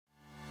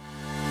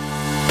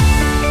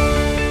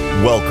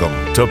Welcome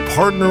to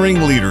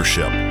Partnering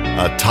Leadership,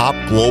 a top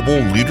global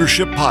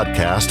leadership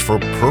podcast for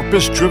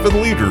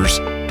purpose-driven leaders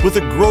with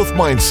a growth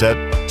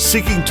mindset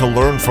seeking to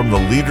learn from the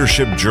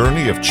leadership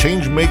journey of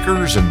change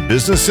makers and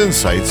business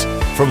insights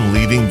from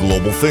leading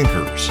global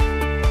thinkers.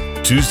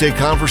 Tuesday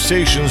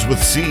conversations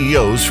with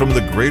CEOs from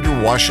the greater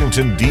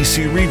Washington,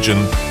 D.C. region,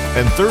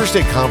 and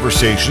Thursday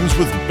conversations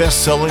with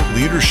best-selling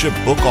leadership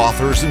book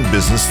authors and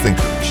business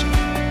thinkers.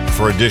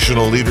 For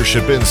additional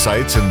leadership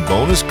insights and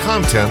bonus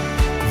content,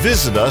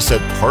 visit us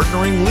at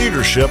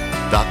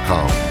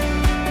partneringleadership.com.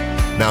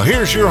 Now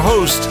here's your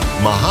host,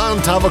 Mahan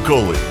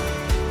Tavakoli.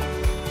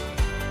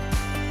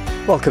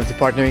 Welcome to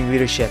Partnering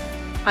Leadership.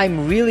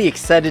 I'm really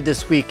excited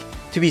this week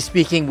to be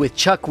speaking with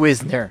Chuck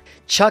Wisner.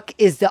 Chuck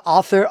is the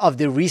author of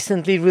the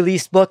recently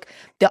released book,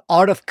 The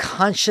Art of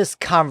Conscious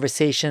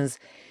Conversations,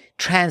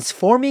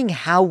 Transforming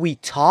How We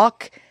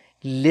Talk,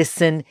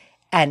 Listen,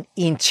 and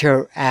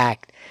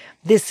Interact.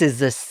 This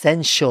is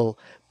essential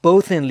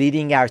both in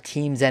leading our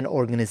teams and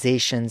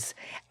organizations,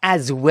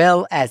 as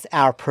well as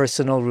our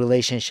personal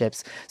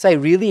relationships. So I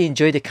really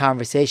enjoyed the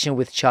conversation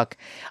with Chuck,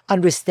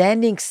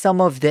 understanding some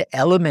of the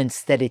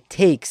elements that it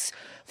takes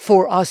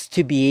for us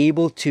to be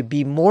able to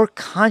be more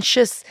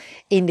conscious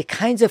in the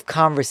kinds of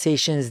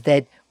conversations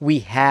that we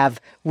have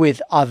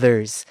with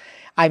others.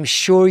 I'm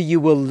sure you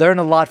will learn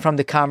a lot from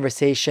the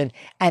conversation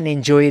and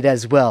enjoy it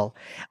as well.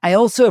 I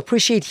also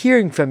appreciate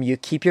hearing from you.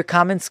 Keep your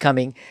comments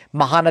coming.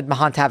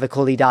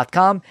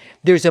 mahan@mahantavakoli.com.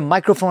 There's a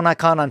microphone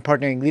icon on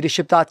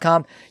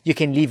partneringleadership.com. You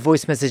can leave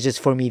voice messages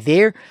for me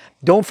there.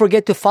 Don't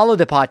forget to follow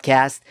the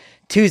podcast.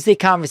 Tuesday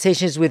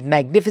conversations with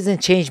magnificent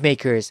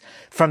changemakers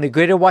from the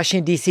greater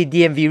Washington, D.C.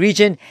 DMV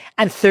region,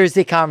 and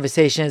Thursday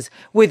conversations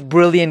with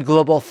brilliant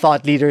global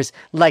thought leaders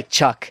like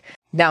Chuck.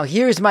 Now,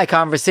 here's my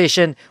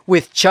conversation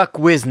with Chuck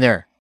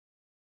Wisner.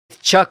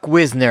 Chuck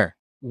Wisner,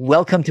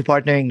 welcome to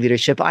Partnering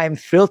Leadership. I am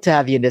thrilled to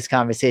have you in this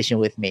conversation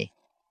with me.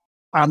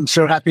 I'm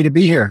so happy to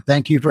be here.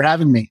 Thank you for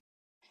having me.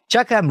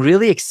 Chuck, I'm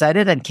really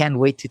excited and can't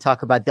wait to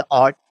talk about the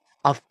art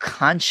of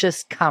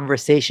conscious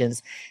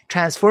conversations,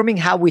 transforming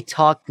how we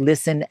talk,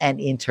 listen,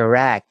 and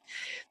interact.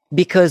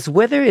 Because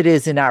whether it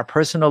is in our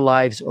personal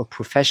lives or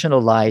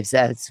professional lives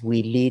as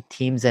we lead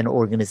teams and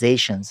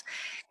organizations,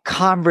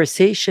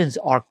 conversations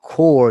are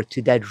core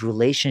to that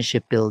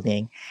relationship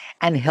building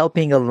and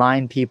helping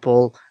align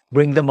people,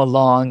 bring them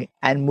along,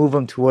 and move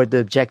them toward the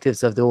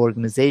objectives of the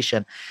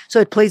organization. So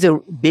it plays a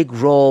big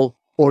role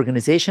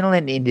organizational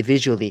and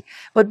individually.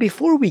 But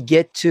before we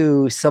get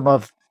to some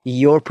of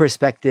your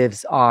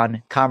perspectives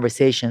on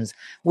conversations,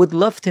 would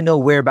love to know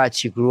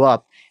whereabouts you grew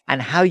up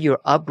and how your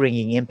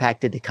upbringing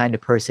impacted the kind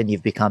of person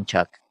you've become,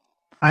 Chuck.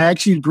 I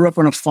actually grew up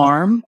on a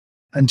farm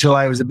until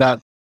I was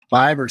about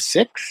 5 or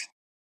 6.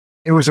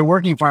 It was a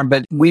working farm,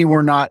 but we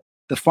were not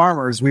the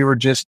farmers. We were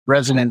just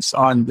residents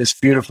on this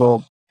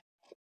beautiful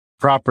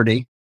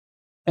property.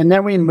 And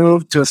then we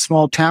moved to a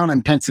small town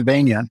in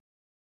Pennsylvania.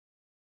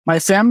 My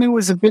family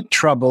was a bit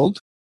troubled.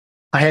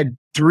 I had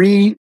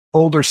 3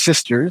 older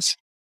sisters.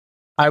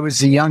 I was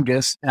the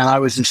youngest and I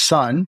was the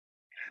son,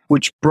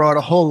 which brought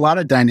a whole lot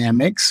of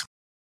dynamics.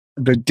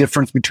 The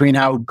difference between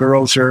how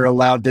girls are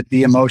allowed to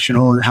be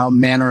emotional and how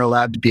men are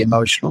allowed to be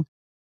emotional.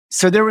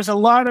 So there was a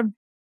lot of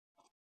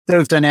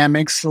those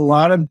dynamics, a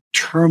lot of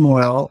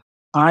turmoil.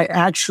 I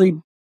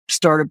actually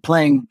started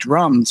playing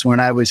drums when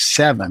I was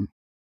 7.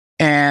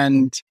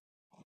 And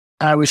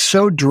I was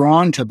so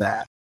drawn to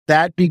that.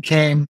 That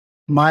became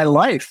my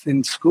life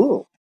in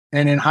school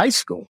and in high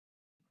school.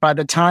 By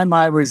the time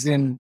I was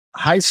in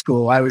high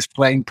school, I was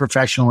playing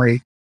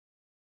professionally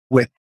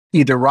with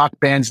either rock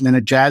bands and then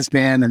a jazz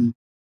band, and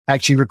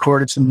actually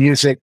recorded some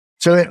music.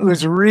 So it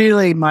was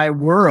really my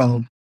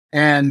world.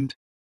 And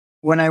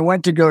when I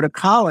went to go to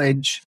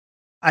college,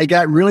 I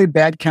got really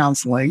bad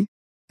counseling.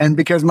 And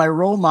because my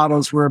role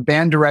models were a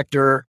band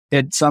director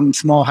at some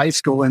small high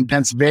school in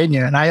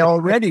Pennsylvania, and I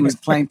already was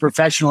playing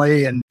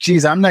professionally, and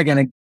geez, I'm not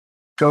going to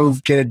go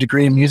get a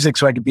degree in music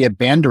so I could be a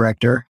band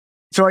director.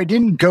 So I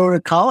didn't go to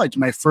college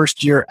my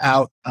first year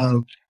out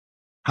of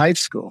high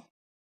school.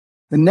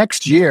 The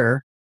next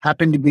year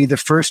happened to be the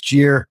first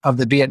year of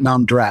the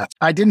Vietnam draft.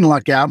 I didn't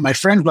luck out. My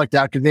friends lucked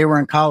out because they were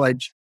in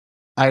college.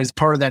 I was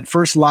part of that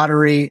first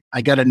lottery.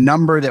 I got a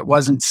number that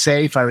wasn't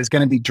safe. I was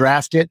going to be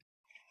drafted.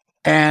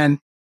 And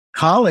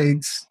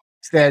colleagues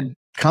said,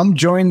 come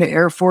join the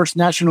Air Force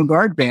National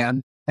Guard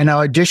band. And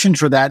I auditioned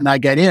for that and I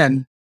got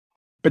in.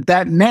 But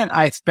that meant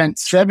I spent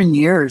 7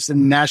 years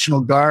in the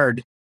National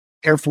Guard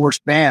Air Force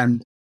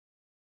band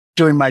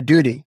doing my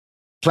duty,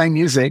 playing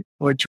music,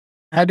 which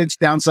had its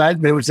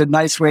downsides, but it was a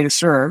nice way to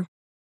serve.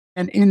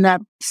 And in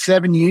that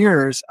 7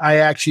 years, I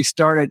actually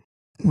started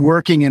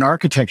working in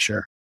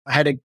architecture. I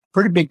had a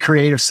pretty big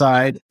creative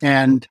side,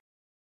 and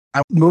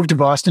I moved to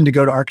Boston to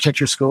go to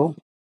architecture school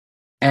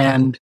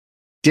and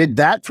did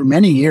that for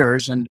many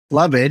years and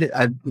love it.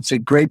 It's a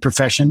great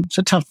profession. It's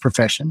a tough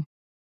profession.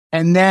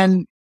 And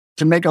then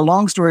to make a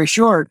long story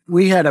short,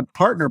 we had a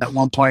partner at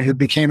one point who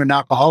became an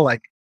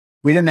alcoholic.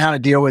 We didn't know how to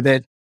deal with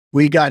it.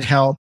 We got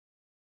help.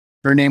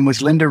 Her name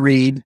was Linda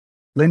Reed.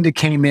 Linda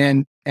came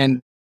in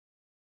and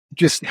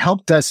just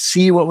helped us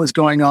see what was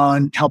going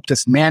on, helped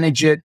us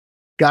manage it,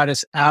 got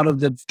us out of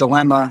the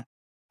dilemma.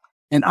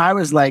 And I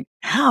was like,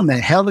 how in the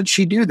hell did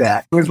she do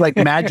that? It was like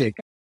magic.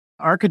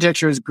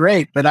 Architecture is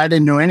great, but I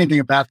didn't know anything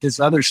about this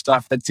other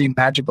stuff that seemed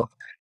magical.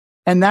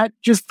 And that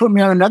just put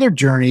me on another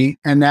journey.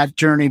 And that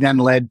journey then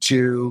led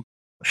to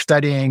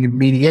studying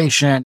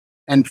mediation.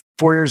 And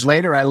 4 years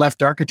later, I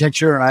left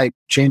architecture and I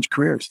changed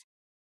careers.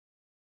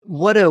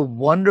 What a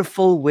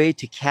wonderful way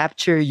to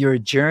capture your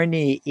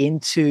journey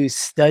into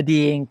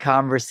studying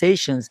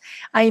conversations.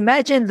 I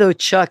imagine, though,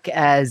 Chuck,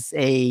 as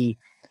a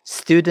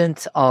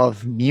student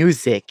of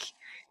music,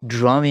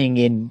 drumming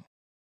in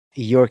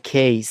your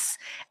case,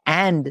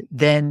 and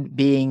then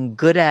being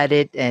good at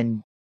it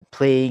and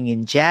playing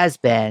in jazz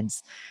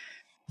bands,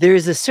 there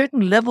is a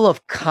certain level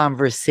of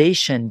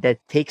conversation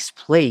that takes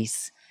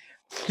place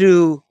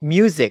through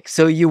music.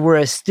 So you were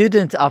a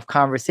student of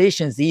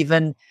conversations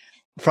even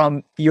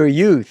from your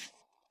youth.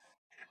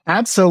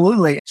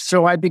 Absolutely.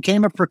 So I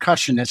became a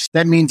percussionist.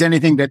 That means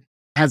anything that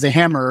has a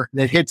hammer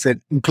that hits it,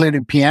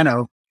 including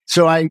piano.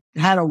 So I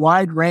had a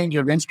wide range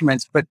of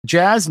instruments, but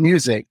jazz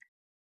music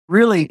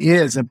really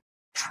is a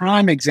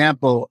prime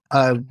example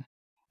of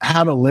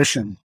how to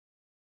listen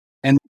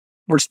and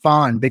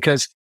respond,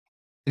 because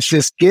it's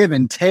this give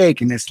and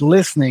take and it's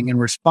listening and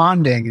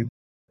responding.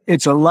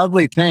 It's a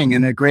lovely thing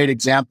and a great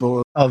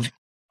example of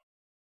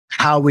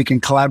how we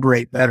can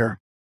collaborate better.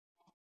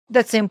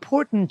 That's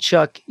important,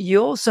 Chuck.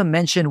 You also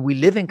mentioned we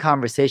live in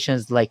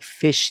conversations like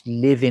fish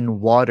live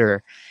in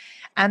water.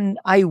 And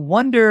I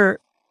wonder,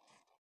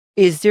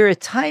 is there a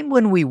time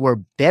when we were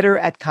better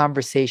at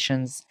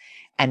conversations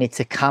and it's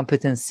a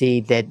competency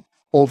that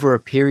over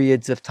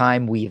periods of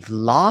time we've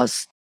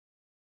lost?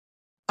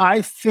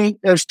 I think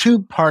there's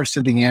two parts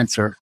to the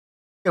answer.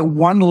 At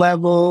one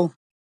level,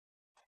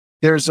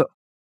 there's a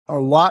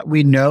lot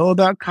we know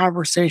about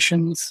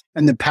conversations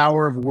and the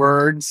power of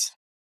words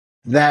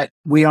that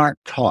we aren't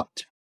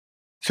taught.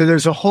 So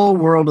there's a whole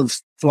world of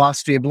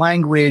philosophy of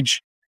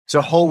language.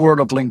 There's a whole world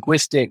of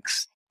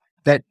linguistics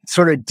that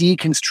sort of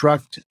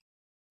deconstruct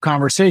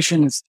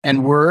conversations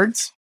and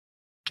words.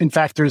 In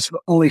fact, there's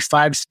only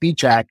 5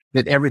 speech acts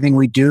that everything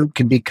we do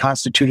can be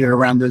constituted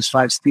around those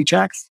 5 speech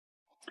acts.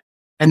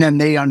 And then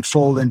they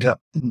unfold into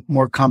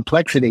more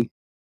complexity.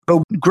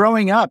 But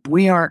growing up,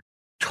 we aren't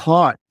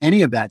taught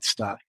any of that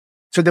stuff,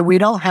 so that we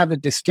don't have the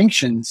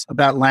distinctions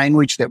about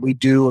language that we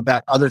do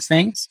about other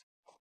things.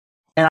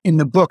 And in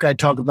the book, I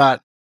talk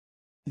about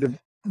the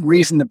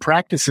reason the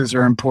practices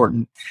are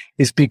important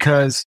is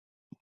because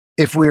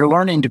if we're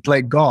learning to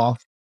play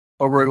golf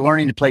or we're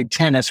learning to play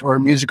tennis or a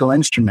musical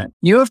instrument,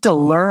 you have to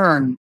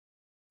learn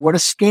what a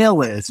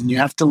scale is, and you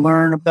have to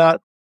learn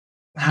about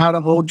how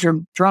to hold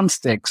your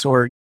drumsticks,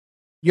 or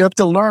you have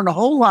to learn a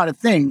whole lot of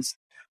things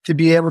to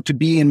be able to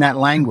be in that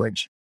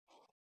language.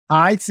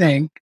 I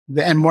think,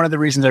 and one of the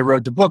reasons I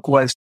wrote the book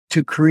was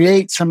to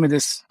create some of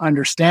this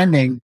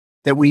understanding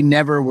that we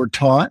never were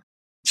taught,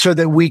 so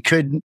that we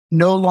could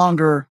no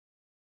longer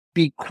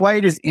be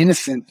quite as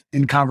innocent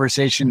in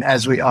conversation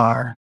as we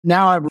are.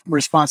 Now I have a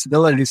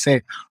responsibility to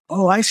say,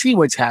 oh, I see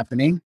what's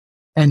happening,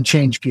 and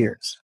change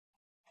gears.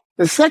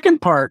 The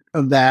second part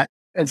of that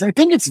is I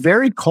think it's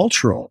very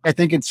cultural. I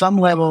think at some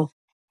level,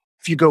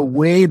 if you go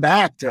way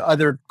back to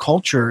other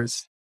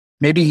cultures,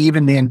 maybe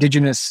even the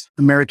indigenous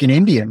American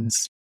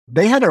Indians,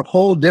 they had a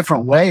whole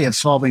different way of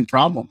solving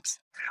problems,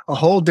 a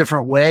whole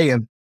different way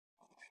of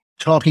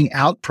talking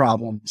out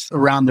problems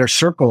around their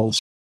circles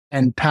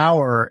and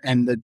power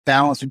and the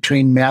balance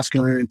between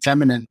masculine and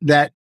feminine,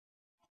 that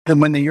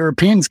when the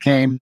Europeans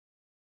came,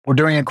 we're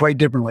doing it quite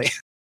differently.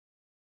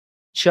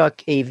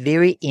 Chuck, a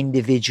very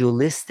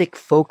individualistic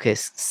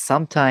focus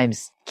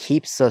sometimes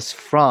keeps us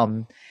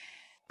from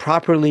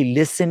properly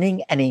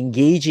listening and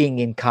engaging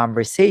in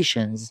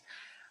conversations.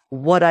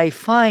 What I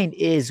find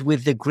is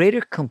with the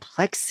greater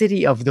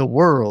complexity of the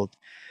world,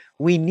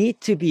 we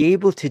need to be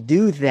able to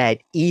do that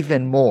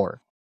even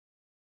more.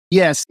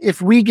 Yes,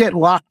 if we get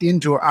locked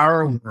into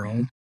our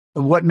world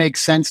of what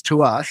makes sense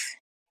to us,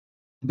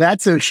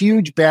 that's a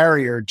huge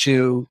barrier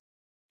to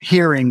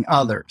hearing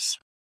others.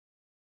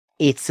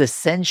 It's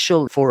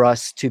essential for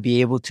us to be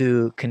able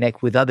to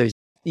connect with others.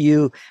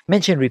 You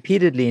mentioned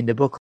repeatedly in the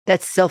book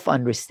that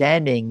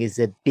self-understanding is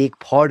a big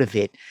part of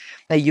it.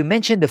 Now, you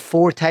mentioned the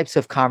 4 types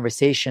of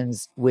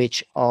conversations,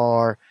 which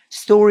are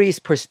stories,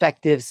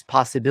 perspectives,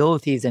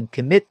 possibilities, and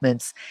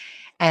commitments.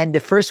 And the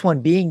first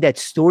one being that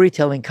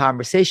storytelling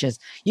conversations.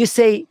 You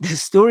say the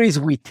stories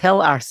we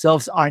tell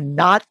ourselves are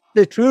not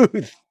the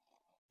truth.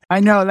 I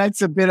know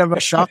that's a bit of a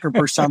shocker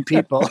for some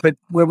people, but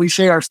when we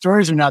say our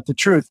stories are not the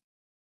truth,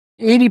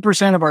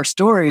 80% of our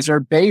stories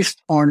are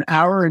based on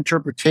our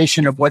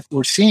interpretation of what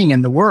we're seeing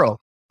in the world.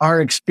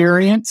 Our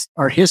experience,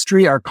 our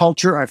history, our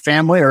culture, our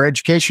family, our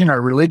education, our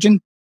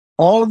religion,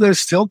 all of those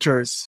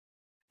filters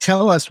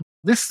tell us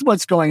this is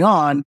what's going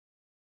on.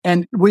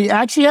 And we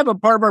actually have a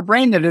part of our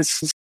brain that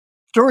is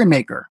story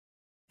maker.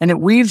 And it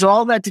weaves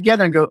all that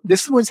together and go,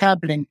 this is what's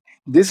happening.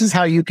 This is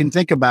how you can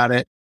think about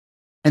it.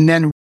 And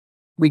then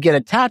we get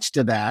attached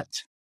to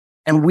that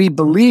and we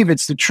believe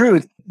it's the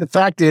truth. The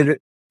fact that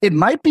It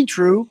might be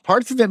true.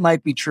 Parts of it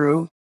might be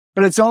true,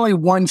 but it's only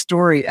one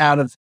story out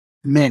of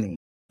many.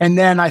 And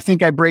then I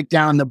think I break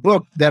down in the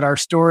book that our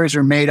stories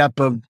are made up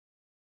of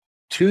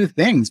two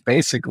things,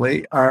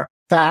 basically. Our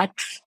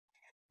facts,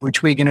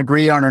 which we can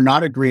agree on or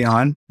not agree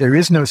on. There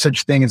is no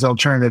such thing as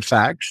alternative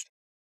facts.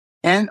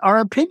 And our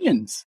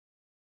opinions.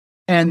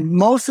 And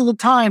most of the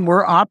time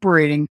we're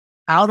operating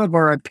out of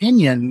our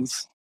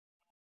opinions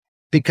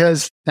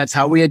because that's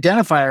how we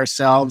identify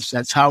ourselves.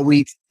 That's how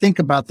we think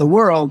about the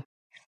world.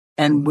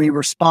 And we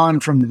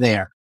respond from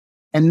there.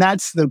 And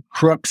that's the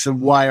crux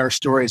of why our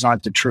stories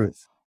aren't the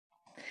truth.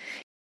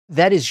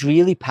 That is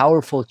really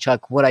powerful,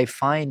 Chuck. What I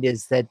find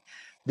is that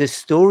the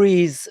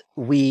stories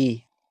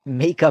we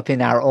make up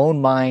in our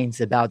own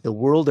minds about the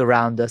world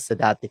around us,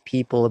 about the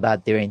people,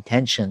 about their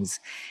intentions,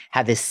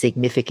 have a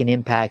significant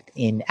impact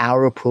in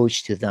our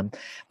approach to them.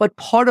 But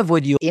part of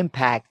what you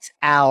impact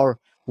our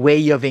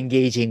way of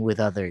engaging with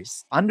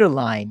others,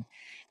 underline,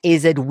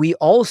 is that we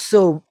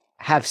also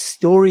have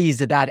stories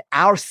about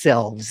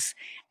ourselves,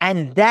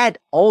 and that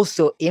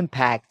also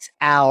impacts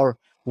our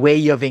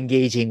way of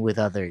engaging with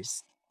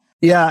others.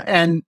 Yeah,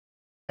 and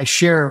I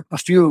share a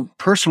few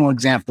personal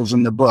examples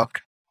in the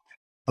book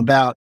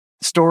about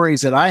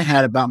stories that I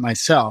had about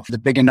myself, the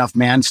big enough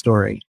man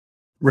story,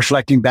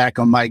 reflecting back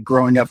on my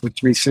growing up with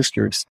three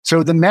sisters.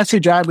 So the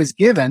message I was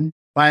given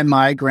by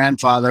my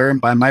grandfather and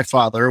by my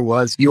father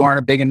was, you aren't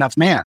a big enough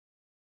man.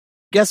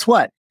 Guess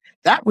what?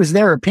 That was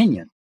their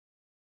opinion.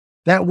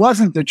 That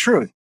wasn't the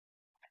truth.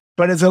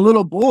 But as a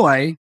little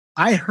boy,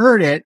 I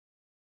heard it.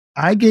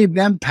 I gave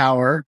them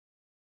power.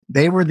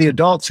 They were the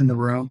adults in the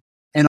room.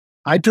 And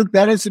I took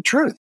that as the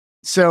truth.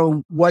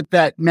 So what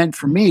that meant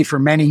for me for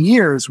many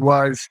years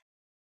was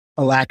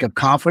a lack of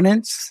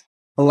confidence,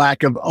 a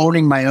lack of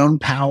owning my own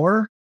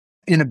power,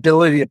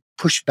 inability to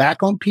push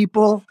back on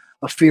people,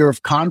 a fear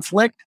of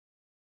conflict,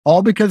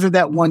 all because of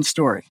that one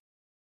story.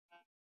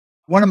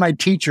 One of my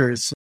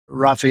teachers,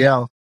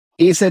 Raphael,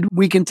 he said,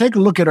 we can take a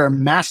look at our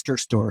master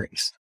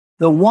stories,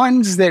 the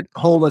ones that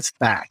hold us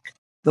back,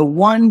 the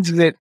ones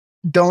that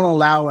don't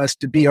allow us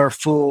to be our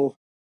full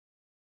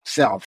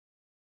self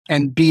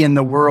and be in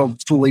the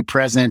world fully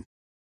present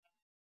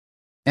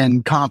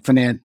and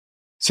confident.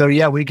 So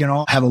yeah, we can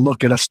all have a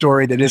look at a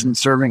story that isn't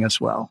serving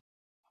us well.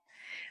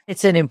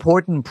 It's an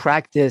important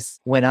practice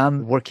when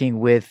I'm working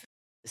with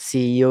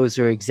CEOs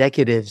or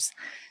executives.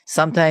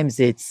 Sometimes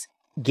it's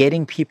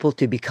getting people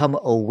to become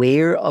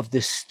aware of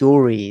the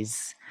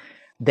stories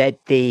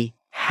that they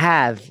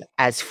have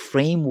as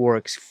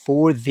frameworks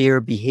for their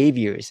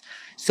behaviors.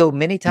 So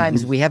many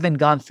times we haven't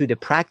gone through the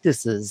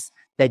practices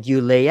that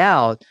you lay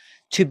out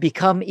to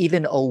become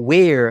even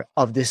aware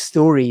of the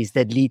stories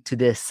that lead to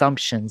the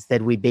assumptions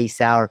that we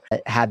base our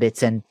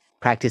habits and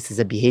practices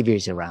and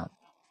behaviors around.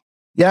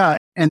 Yeah,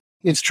 and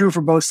it's true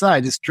for both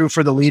sides. It's true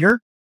for the leader,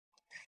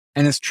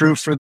 and it's true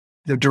for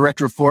the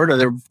direct report or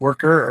the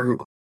worker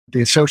or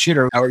the associate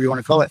or however you want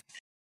to call it.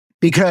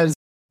 Because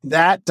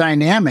that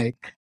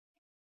dynamic,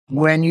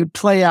 when you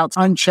play out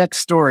unchecked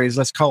stories,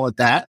 let's call it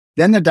that,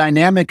 then the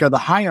dynamic of the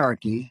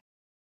hierarchy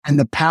and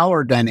the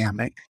power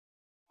dynamic,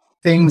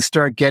 things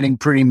start getting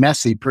pretty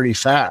messy pretty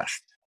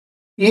fast.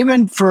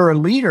 Even for a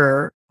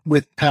leader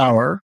with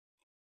power,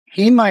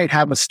 he might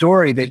have a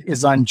story that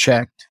is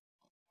unchecked.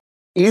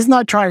 He's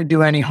not trying to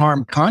do any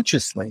harm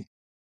consciously,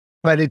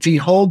 but if he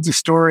holds a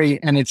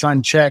story and it's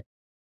unchecked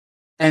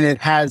and it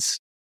has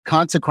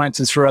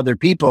consequences for other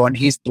people and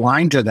he's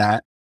blind to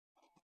that,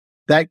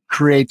 that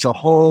creates a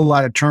whole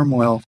lot of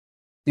turmoil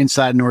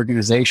inside an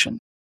organization.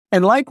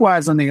 And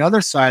likewise, on the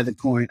other side of the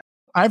coin,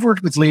 I've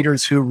worked with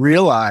leaders who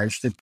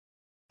realized that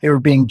they were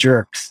being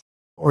jerks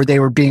or they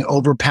were being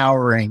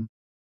overpowering.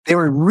 They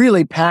were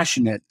really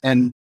passionate.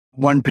 And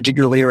one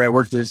particular leader I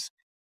worked with,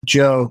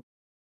 Joe,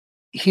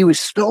 he was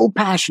so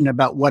passionate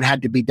about what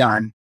had to be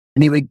done.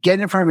 And he would get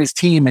in front of his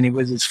team and he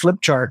was his flip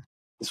chart.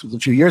 This was a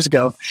few years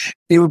ago.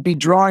 He would be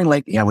drawing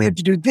like, yeah, we have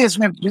to do this.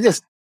 We have to do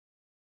this.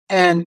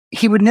 And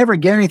he would never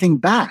get anything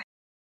back.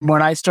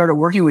 When I started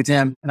working with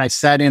him and I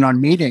sat in on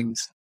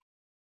meetings,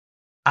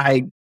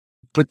 I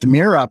put the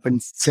mirror up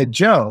and said,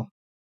 Joe,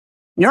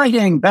 you're not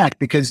getting back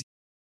because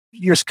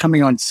you're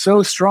coming on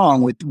so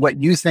strong with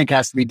what you think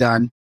has to be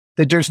done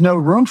that there's no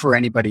room for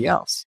anybody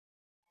else.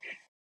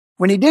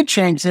 When he did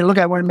change, say, look,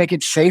 I want to make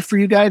it safe for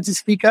you guys to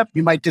speak up.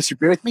 You might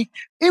disagree with me.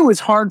 It was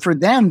hard for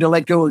them to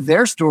let go of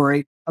their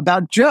story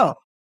about Joe.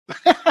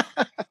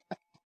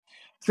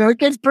 So it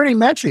gets pretty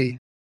messy.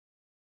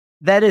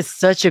 That is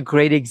such a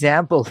great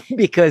example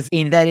because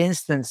in that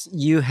instance,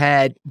 you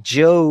had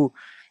Joe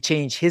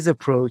change his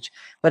approach.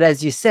 But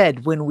as you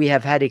said, when we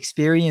have had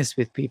experience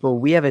with people,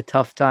 we have a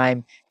tough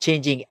time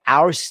changing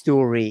our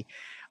story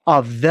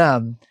of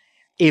them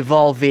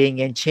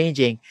evolving and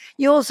changing.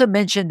 You also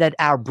mentioned that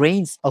our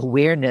brain's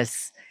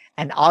awareness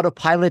and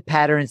autopilot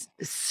patterns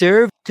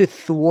serve to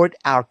thwart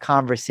our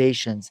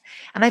conversations.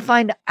 And I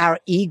find our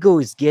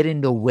egos get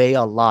in the way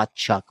a lot,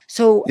 Chuck.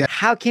 So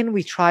how can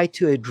we try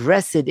to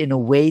address it in a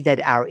way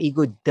that our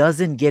ego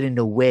doesn't get in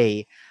the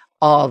way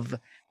of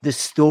the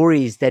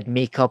stories that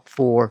make up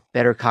for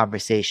better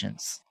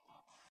conversations?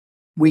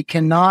 we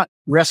cannot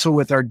wrestle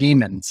with our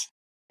demons,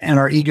 and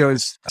our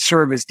egos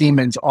serve as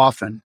demons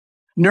often.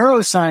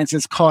 Neuroscience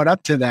is caught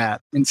up to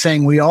that and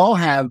saying we all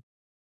have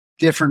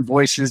different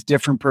voices,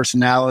 different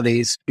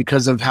personalities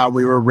because of how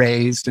we were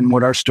raised and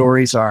what our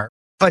stories are.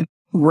 But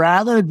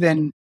rather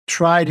than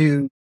try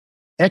to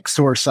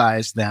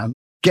exorcise them,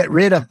 get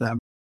rid of them,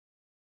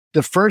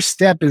 the first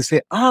step is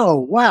that, oh,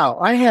 wow,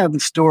 I have a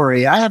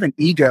story. I have an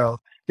ego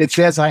that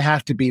says I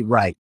have to be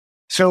right.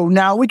 So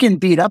now we can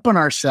beat up on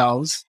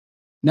ourselves.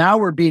 Now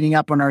we're beating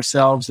up on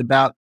ourselves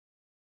about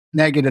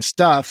negative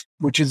stuff,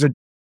 which is a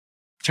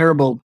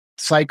terrible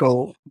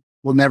cycle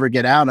we'll never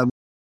get out of.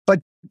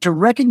 But to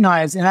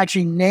recognize and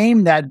actually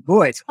name that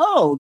voice,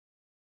 oh,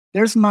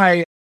 there's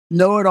my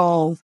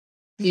know-it-all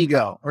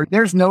ego, or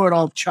there's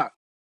know-it-all Chuck.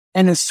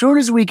 And as soon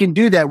as we can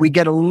do that, we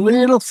get a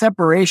little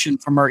separation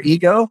from our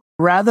ego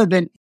rather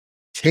than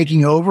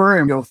taking over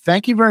and go,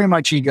 thank you very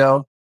much,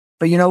 ego.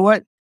 But you know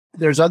what?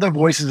 There's other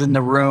voices in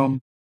the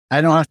room.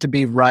 I don't have to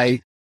be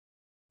right.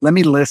 Let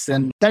me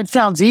listen. That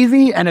sounds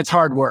easy, and it's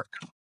hard work.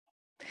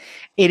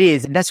 It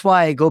is. And that's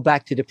why I go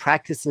back to the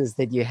practices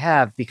that you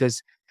have,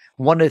 because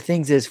one of the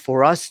things is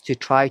for us to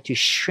try to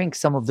shrink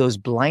some of those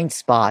blind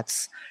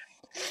spots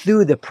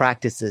through the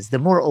practices. The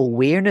more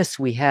awareness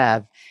we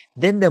have,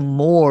 then the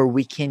more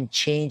we can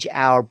change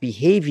our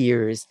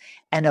behaviors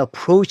and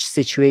approach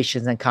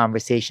situations and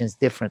conversations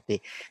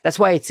differently. That's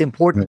why it's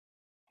important,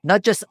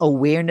 not just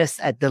awareness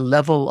at the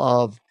level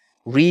of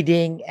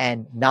reading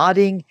and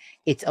nodding,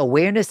 it's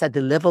awareness at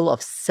the level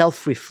of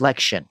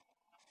self-reflection.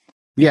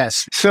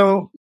 Yes.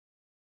 So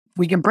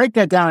we can break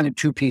that down into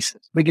two pieces.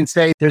 We can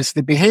say there's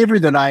the behavior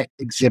that I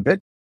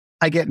exhibit.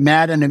 I get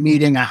mad in a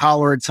meeting, I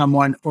holler at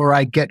someone, or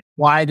I get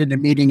quiet in a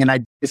meeting and I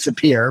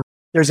disappear.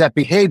 There's that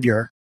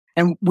behavior.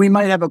 And we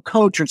might have a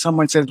coach or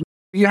someone says,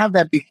 you have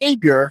that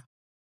behavior,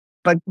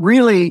 but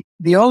really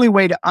the only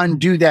way to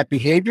undo that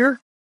behavior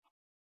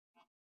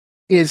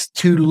is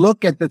to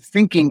look at the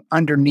thinking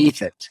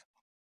underneath it.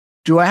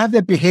 Do I have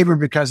that behavior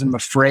because I'm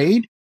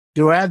afraid?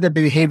 Do I have that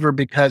behavior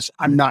because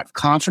I'm not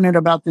confident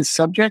about this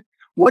subject?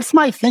 What's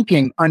my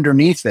thinking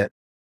underneath it?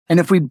 And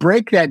if we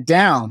break that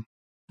down,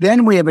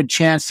 then we have a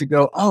chance to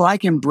go, oh, I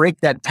can break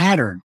that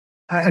pattern.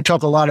 I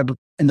talk a lot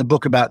in the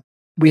book about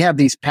we have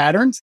these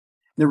patterns.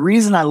 The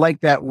reason I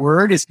like that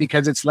word is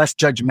because it's less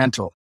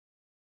judgmental.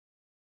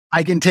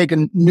 I can take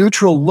a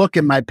neutral look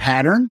at my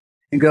pattern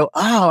and go,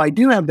 oh, I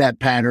do have that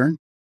pattern.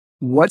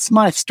 What's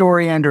my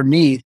story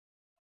underneath?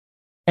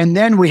 And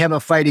then we have a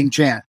fighting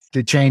chance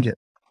to change it.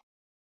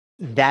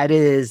 That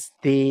is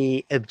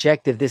the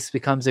objective. This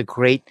becomes a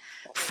great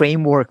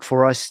framework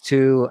for us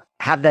to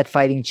have that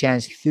fighting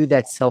chance through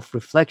that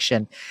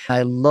self-reflection.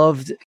 I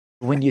loved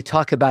when you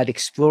talk about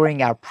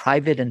exploring our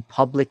private and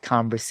public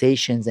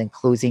conversations and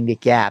closing the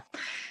gap.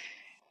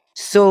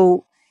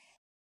 So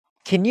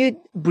can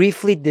you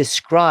briefly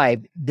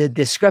describe the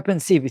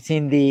discrepancy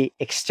between the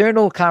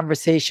external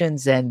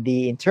conversations and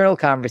the internal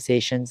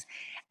conversations,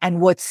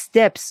 and what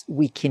steps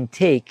we can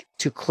take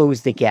to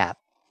close the gap?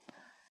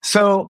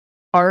 So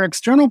our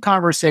external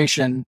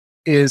conversation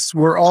is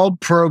we're all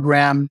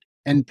programmed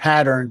and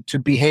patterned to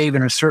behave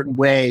in a certain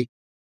way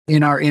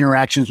in our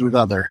interactions with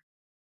others.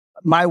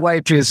 My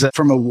wife is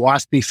from a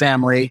WASPy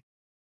family.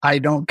 I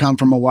don't come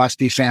from a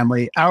WASPy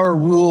family. Our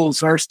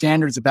rules, our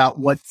standards about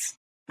what's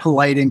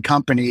polite in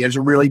company is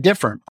really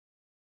different.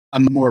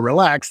 I'm more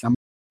relaxed. I'm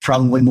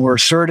probably more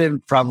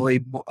assertive,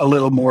 probably a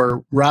little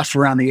more rough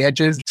around the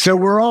edges. So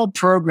we're all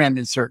programmed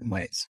in certain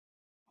ways.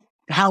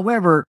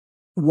 However,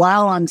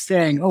 while I'm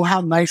saying, oh,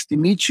 how nice to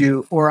meet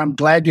you, or I'm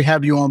glad to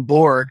have you on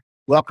board,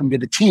 welcome to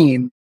the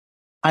team,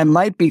 I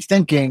might be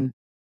thinking,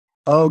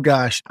 oh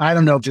gosh, I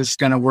don't know if this is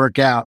going to work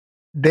out.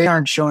 They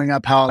aren't showing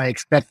up how I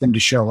expect them to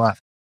show up.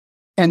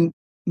 And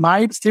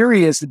my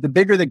theory is that the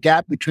bigger the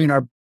gap between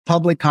our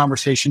public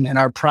conversation and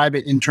our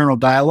private internal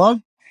dialogue,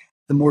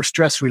 the more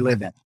stress we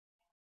live in.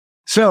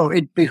 So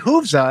it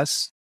behooves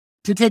us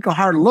to take a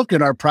hard look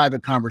at our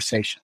private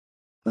conversation,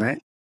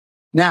 right?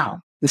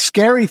 Now, the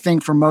scary thing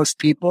for most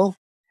people,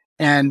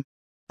 and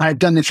I've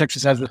done this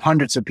exercise with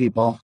hundreds of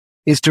people,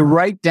 is to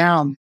write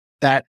down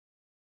that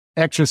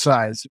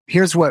exercise.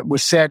 Here's what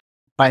was said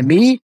by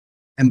me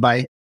and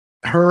by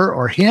her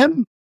or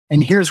him,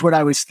 and here's what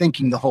I was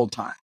thinking the whole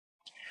time.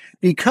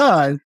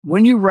 Because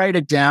when you write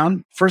it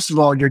down, first of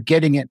all, you're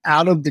getting it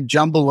out of the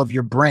jumble of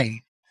your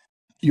brain.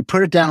 You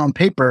put it down on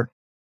paper,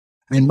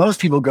 and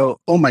most people go,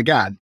 oh my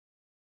God,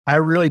 I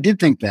really did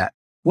think that.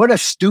 What a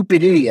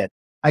stupid idiot.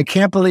 I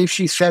can't believe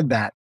she said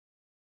that.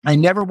 I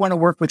never want to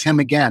work with him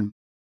again.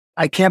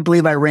 I can't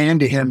believe I ran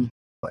into him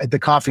at the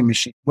coffee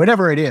machine,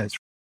 whatever it is.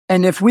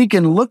 And if we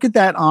can look at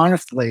that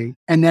honestly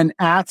and then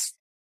ask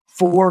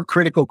 4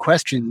 critical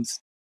questions,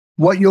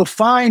 what you'll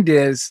find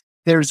is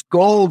there's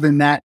gold in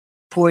that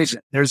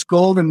poison. There's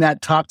gold in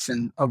that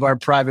toxin of our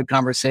private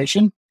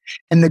conversation.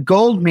 And the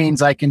gold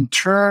means I can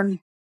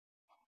turn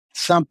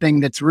something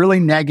that's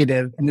really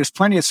negative, and there's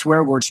plenty of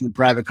swear words in the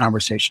private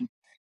conversation.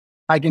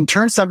 I can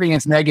turn something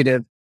that's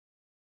negative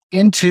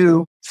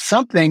into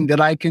something that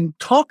I can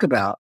talk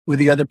about with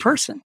the other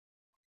person.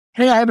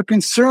 Hey, I have a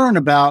concern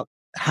about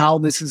how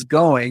this is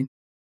going.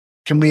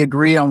 Can we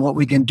agree on what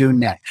we can do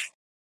next?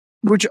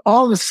 Which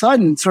all of a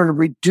sudden sort of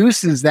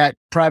reduces that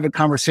private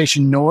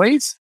conversation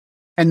noise.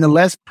 And the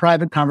less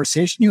private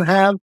conversation you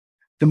have,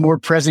 the more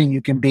present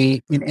you can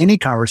be in any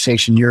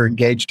conversation you're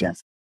engaged in.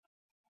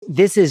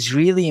 This is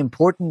really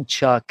important,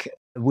 Chuck,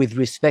 with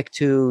respect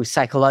to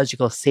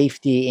psychological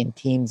safety in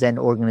teams and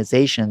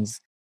organizations.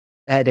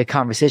 I had a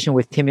conversation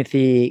with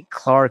Timothy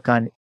Clark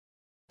on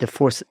the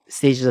 4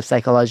 stages of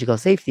psychological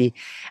safety,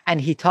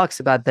 and he talks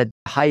about the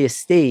highest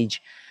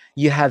stage.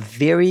 You have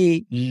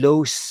very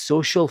low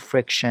social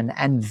friction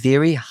and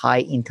very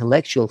high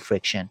intellectual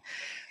friction.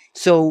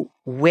 So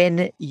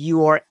when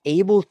you are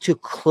able to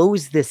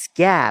close this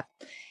gap,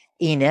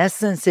 in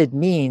essence, it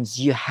means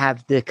you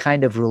have the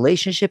kind of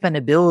relationship and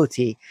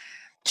ability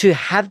to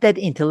have that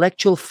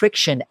intellectual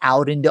friction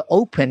out in the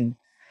open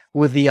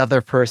with the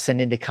other person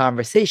in the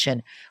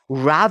conversation,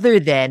 rather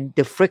than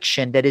the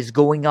friction that is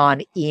going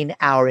on in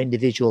our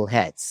individual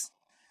heads.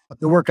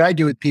 The work I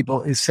do with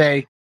people is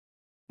say,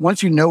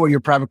 once you know what your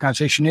private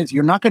conversation is,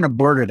 you're not going to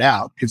blurt it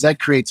out because that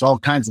creates all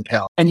kinds of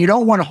hell. And you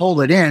don't want to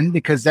hold it in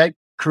because that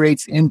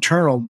creates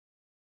internal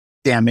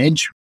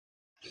damage.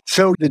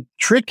 So the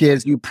trick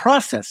is you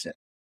process it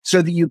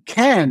so that you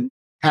can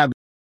have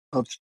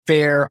a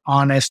fair,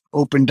 honest,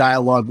 open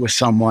dialogue with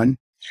someone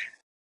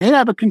and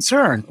have a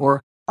concern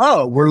or,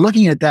 oh, we're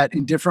looking at that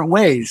in different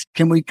ways.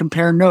 Can we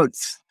compare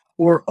notes?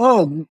 Or,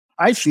 oh,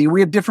 I see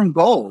we have different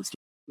goals.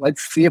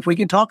 Let's see if we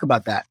can talk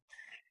about that.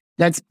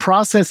 That's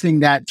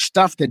processing that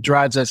stuff that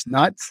drives us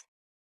nuts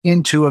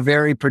into a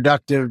very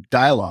productive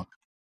dialogue,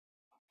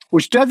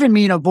 which doesn't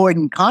mean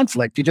avoiding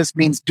conflict. It just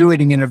means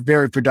doing it in a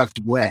very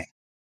productive way.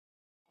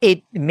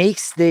 It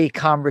makes the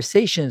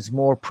conversations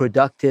more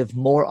productive,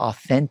 more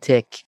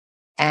authentic,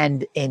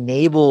 and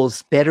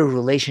enables better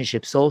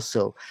relationships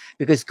also.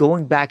 Because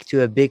going back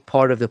to a big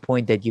part of the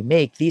point that you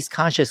make, these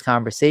conscious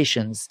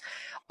conversations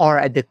are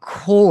at the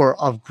core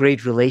of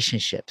great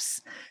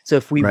relationships. So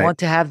if we want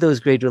to have those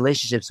great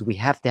relationships, we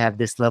have to have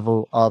this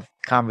level of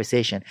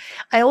conversation.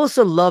 I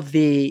also love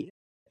the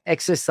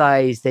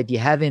exercise that you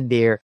have in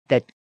there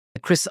that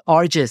Chris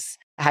Argis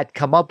had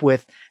come up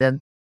with,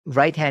 the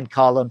right-hand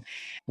column,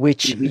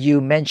 which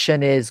you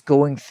mention is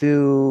going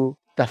through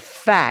the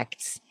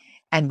facts,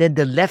 and then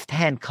the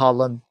left-hand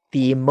column,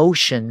 the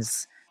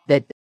emotions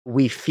that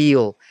we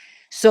feel.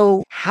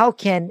 So how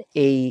can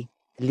a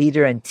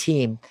leader and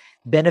team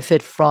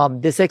benefit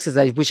from this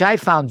exercise, which I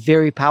found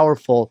very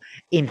powerful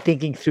in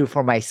thinking through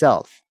for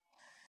myself?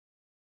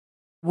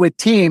 With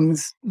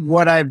teams,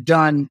 what I've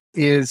done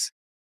is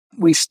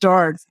we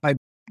start by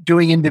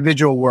doing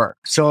individual work.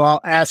 So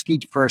I'll ask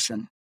each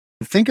person,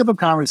 think of a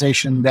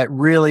conversation that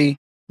really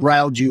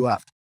riled you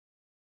up,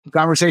 a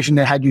conversation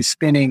that had you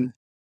spinning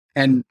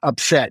and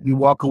upset. You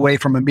walk away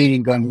from a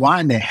meeting going, why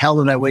in the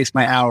hell did I waste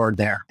my hour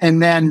there? And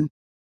then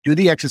do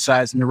the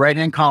exercise in the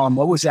right-hand column,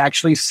 what was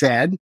actually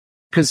said,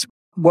 because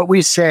what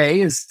we say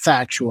is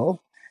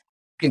factual.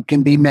 It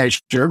can be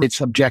measured.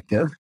 It's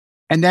objective.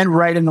 And then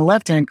write in the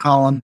left-hand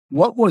column,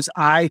 what was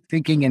I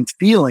thinking and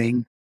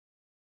feeling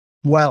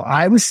while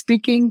I was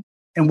speaking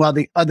and while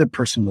the other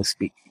person was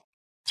speaking?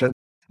 So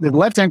the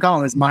left-hand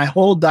column is my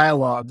whole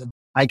dialogue.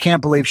 I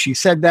can't believe she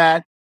said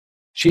that.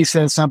 She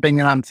says something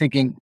and I'm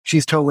thinking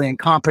she's totally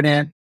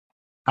incompetent.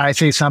 I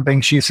say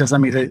something, she says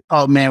something,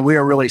 oh man, we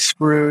are really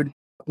screwed,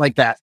 like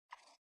that.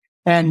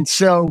 And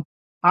so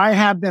I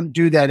have them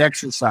do that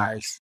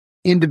exercise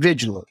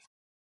individually.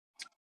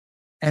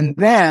 And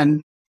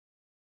then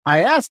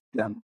I ask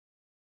them,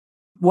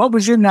 what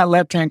was in that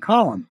left-hand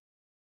column?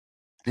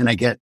 And I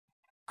get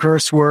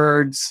curse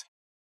words,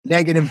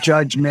 negative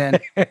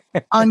judgment,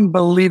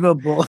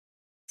 unbelievable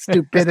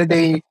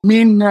stupidity,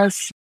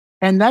 meanness.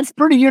 And that's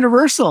pretty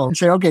universal. And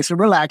say, okay, so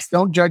relax,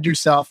 don't judge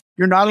yourself.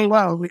 You're not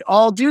alone. We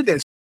all do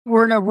this.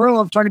 We're in a room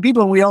of 20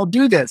 people and we all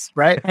do this,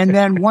 right? And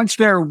then once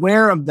they're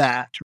aware of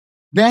that,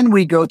 then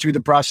we go through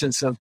the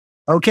process of,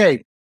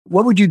 okay,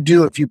 what would you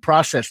do if you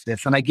process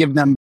this? And I give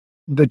them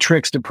the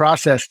tricks to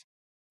process.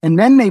 And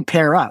then they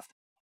pair up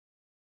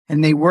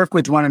and they work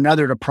with one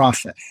another to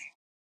process.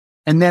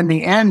 And then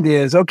the end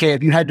is, okay,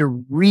 if you had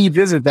to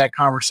revisit that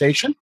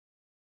conversation,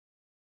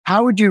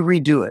 how would you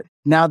redo it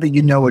now that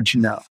you know what you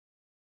know?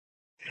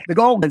 The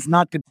goal is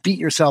not to beat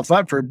yourself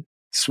up for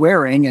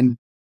swearing and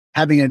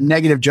having a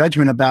negative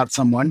judgment about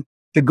someone.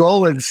 The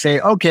goal is to say,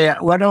 okay,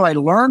 what do I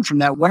learn from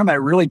that? What am I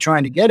really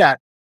trying to get at?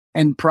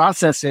 And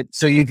process it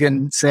so you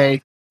can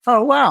say,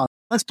 oh, wow,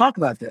 let's talk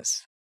about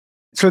this.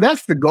 So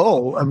that's the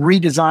goal of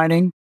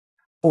redesigning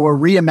or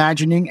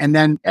reimagining and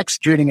then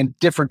executing a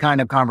different kind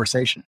of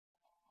conversation.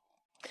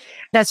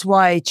 That's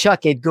why,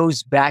 Chuck, it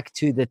goes back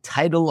to the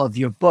title of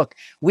your book.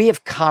 We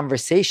have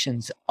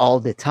conversations all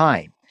the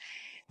time.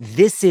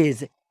 This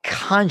is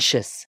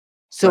conscious.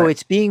 So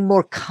It's being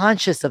more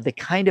conscious of the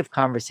kind of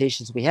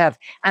conversations we have.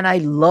 And I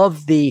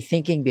love the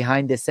thinking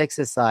behind this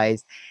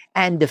exercise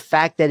and the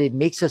fact that it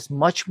makes us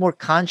much more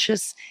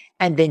conscious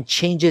and then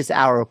changes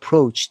our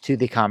approach to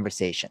the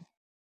conversation.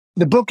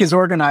 The book is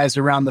organized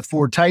around the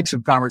 4 types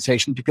of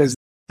conversation because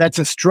that's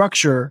a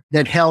structure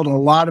that held a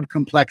lot of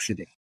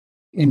complexity.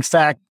 In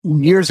fact,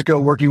 years ago,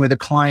 working with a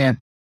client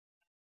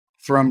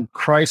from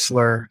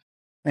Chrysler,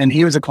 and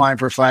he was a client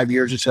for 5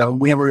 years or so.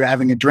 We were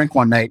having a drink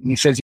one night, and he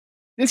says,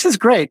 "This is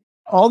great.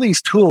 All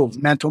these tools,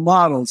 mental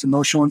models,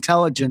 emotional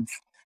intelligence,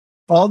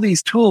 all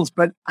these tools,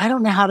 but I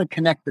don't know how to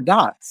connect the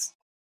dots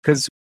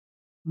because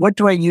what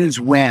do I use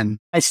when?"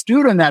 I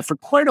stewed on that for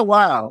quite a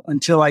while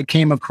until I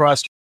came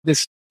across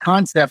this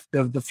concept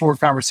of the 4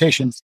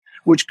 conversations,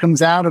 which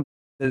comes out of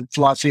the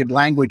philosophy of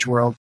language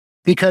world,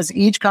 because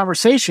each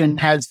conversation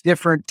has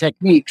different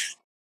techniques,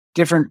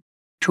 different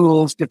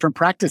tools, different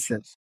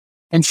practices.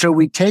 And so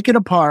we take it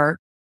apart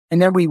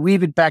and then we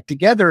weave it back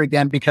together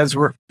again because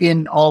we're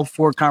in all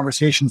 4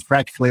 conversations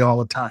practically all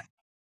the time.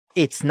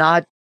 It's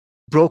not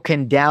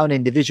broken down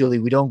individually.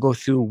 We don't go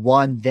through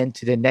one, then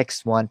to the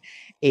next one.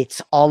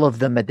 It's all of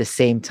them at the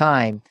same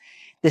time.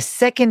 The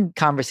second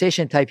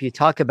conversation type you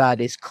talk about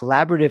is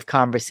collaborative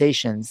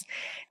conversations.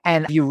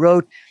 And you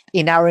wrote,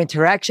 in our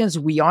interactions,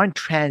 we aren't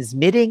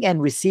transmitting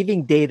and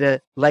receiving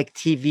data like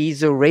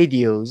TVs or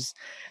radios,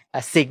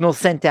 a signal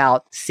sent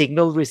out,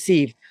 signal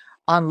received.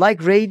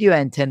 Unlike radio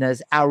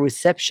antennas, our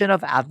reception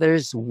of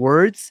others'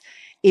 words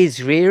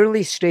is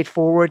rarely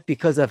straightforward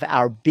because of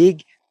our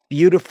big,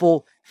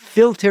 beautiful,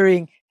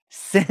 filtering,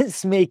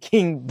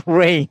 sense-making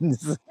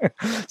brains.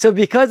 So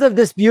because of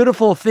this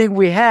beautiful thing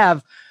we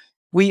have,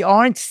 we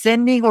aren't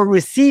sending or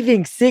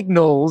receiving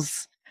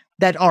signals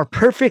that are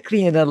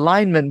perfectly in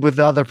alignment with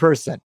the other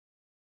person.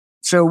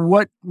 So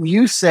what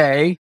you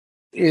say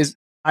is,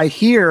 I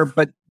hear,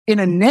 but in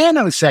a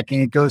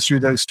nanosecond, it goes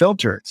through those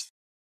filters,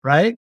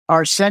 right?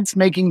 Our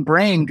sense-making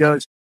brain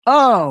goes,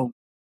 oh,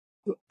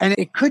 and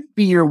it could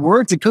be your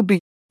words. It could be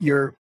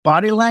your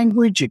body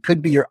language. It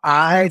could be your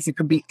eyes. It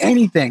could be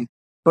anything.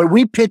 But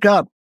we pick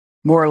up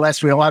more or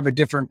less. We all have a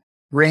different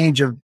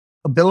range of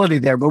ability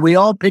there, but we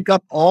all pick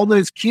up all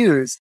those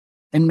cues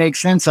and make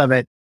sense of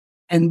it.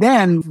 And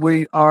then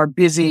we are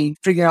busy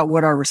figuring out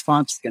what our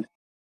response is going to be.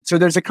 So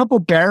there's a couple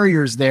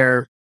barriers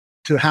there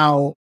to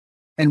how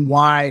and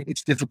why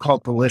it's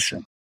difficult to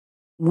listen.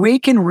 We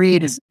can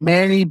read as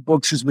many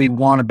books as we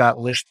want about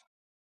listening,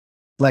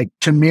 like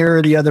to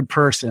mirror the other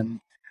person,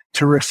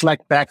 to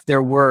reflect back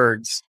their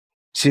words,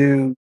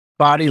 to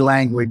body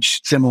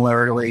language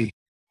similarly,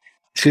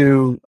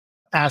 to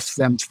ask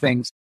them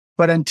things.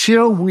 But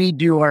until we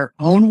do our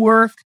own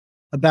work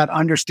about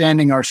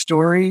understanding our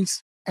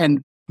stories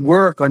and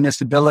work on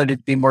this ability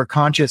to be more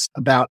conscious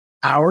about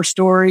our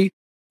story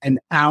and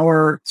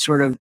our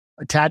sort of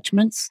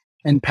attachments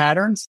and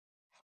patterns,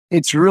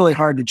 it's really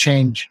hard to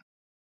change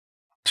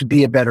to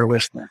be a better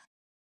listener.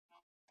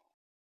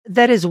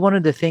 That is one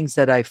of the things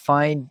that I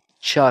find,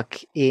 Chuck,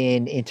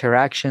 in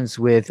interactions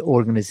with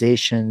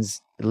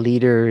organizations,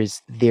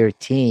 leaders, their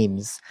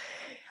teams.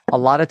 A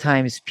lot of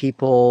times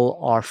people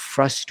are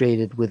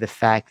frustrated with the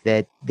fact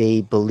that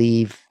they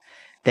believe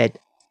that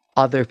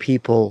other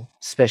people,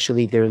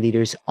 especially their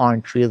leaders,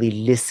 aren't really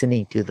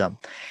listening to them.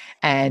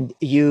 And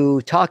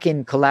you talk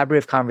in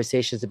collaborative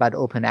conversations about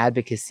open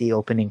advocacy,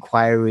 open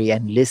inquiry,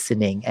 and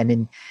listening. And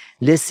in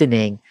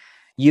listening,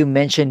 you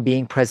mentioned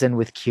being present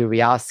with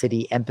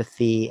curiosity,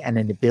 empathy, and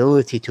an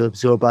ability to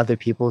absorb other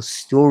people's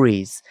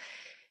stories.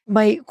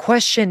 My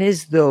question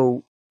is,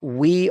 though,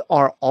 we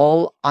are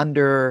all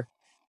under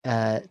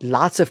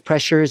lots of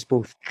pressures,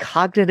 both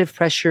cognitive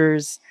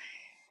pressures,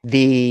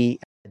 the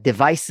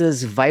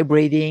devices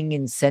vibrating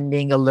and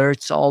sending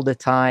alerts all the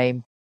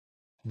time,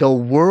 the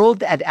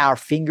world at our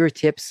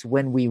fingertips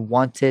when we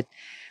want it,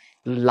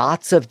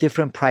 lots of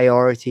different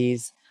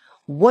priorities.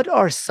 What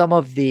are some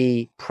of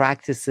the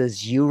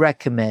practices you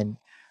recommend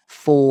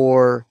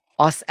for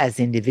us as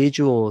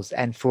individuals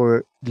and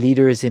for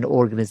leaders in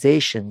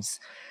organizations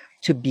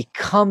to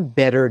become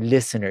better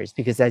listeners?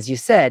 Because as you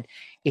said,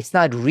 it's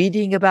not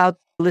reading about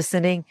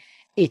listening,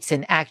 it's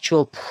an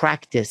actual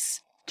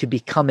practice to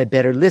become a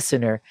better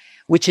listener,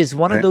 which is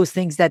one of those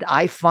things that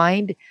I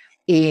find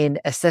in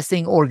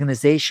assessing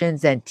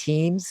organizations and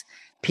teams.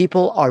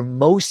 People are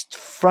most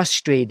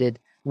frustrated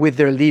with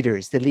their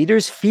leaders. The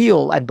leaders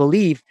feel and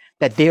believe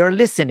that they are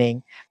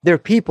listening. Their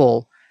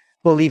people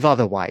believe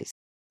otherwise.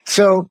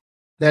 So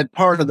that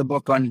part of the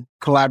book on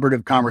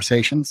collaborative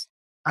conversations,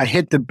 I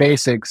hit the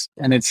basics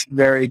and it's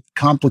very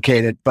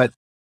complicated, but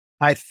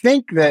I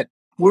think that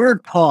we're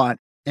taught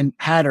and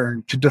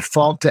patterned to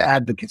default to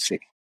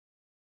advocacy.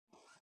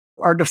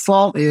 Our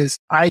default is,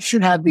 I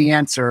should have the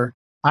answer.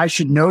 I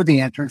should know the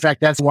answer. In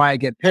fact, that's why I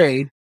get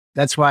paid.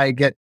 That's why I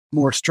get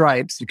more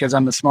stripes, because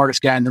I'm the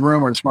smartest guy in the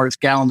room or the smartest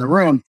gal in the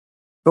room.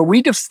 But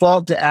we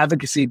default to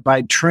advocacy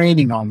by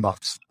training on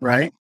those,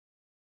 right?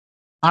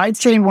 I'd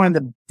say one of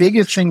the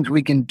biggest things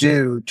we can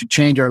do to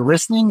change our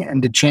listening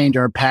and to change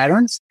our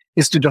patterns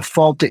is to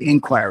default to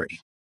inquiry.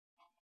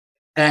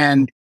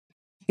 And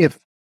if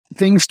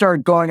things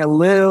start going a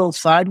little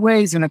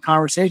sideways in a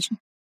conversation,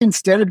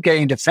 instead of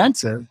getting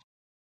defensive,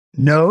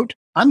 note,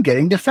 I'm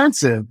getting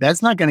defensive.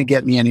 That's not going to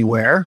get me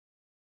anywhere.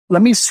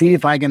 Let me see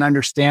if I can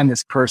understand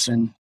this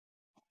person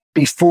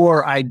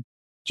before I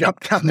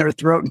jump down their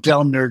throat and tell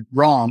them they're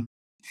wrong.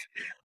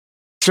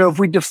 So if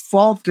we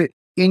default to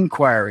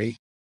inquiry,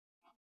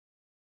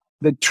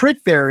 The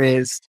trick there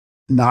is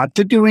not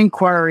to do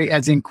inquiry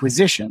as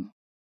inquisition,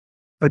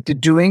 but to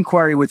do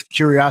inquiry with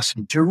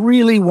curiosity, to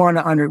really want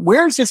to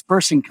where's this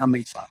person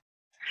coming from?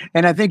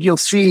 And I think you'll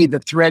see the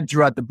thread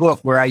throughout the book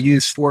where I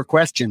use 4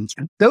 questions.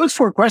 Those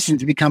 4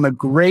 questions become a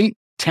great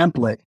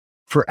template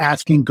for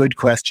asking good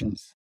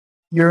questions.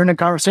 You're in a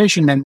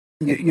conversation and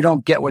you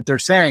don't get what they're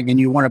saying and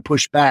you want to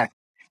push back.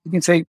 You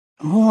can say,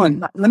 hold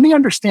on, let me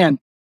understand.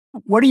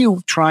 What are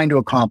you trying to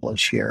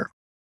accomplish here?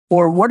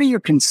 Or what are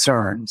your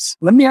concerns?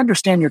 Let me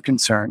understand your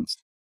concerns.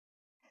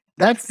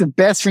 That's the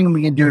best thing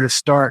we can do to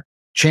start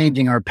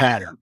changing our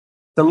pattern.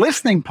 The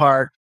listening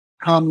part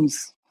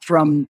comes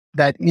from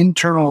that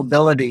internal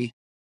ability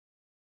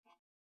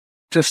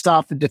to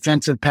stop the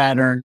defensive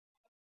pattern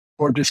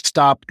or to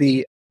stop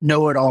the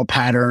know-it-all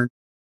pattern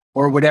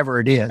or whatever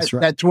it is.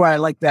 Right? That's why I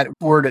like that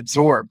word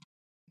absorb.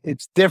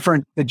 It's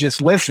different to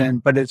just listen,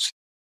 but it's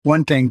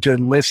one thing to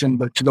listen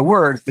but to the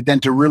word, but then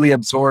to really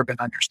absorb and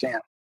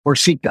understand or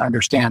seek to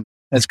understand,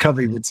 as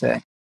Covey would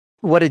say.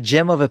 What a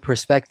gem of a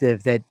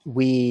perspective that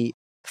we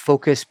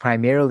focus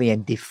primarily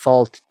and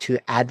default to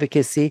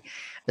advocacy.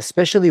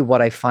 Especially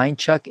what I find,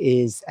 Chuck,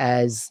 is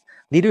as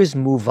leaders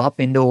move up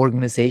in the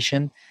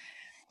organization,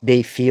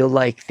 they feel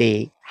like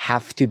they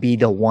have to be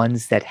the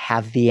ones that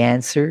have the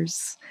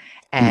answers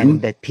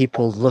and that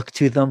people look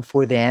to them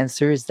for the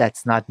answers.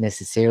 That's not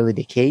necessarily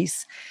the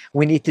case.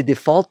 We need to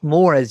default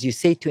more, as you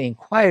say, to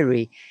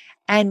inquiry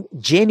and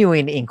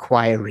genuine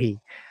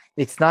inquiry.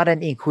 It's not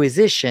an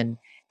inquisition.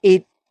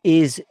 It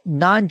is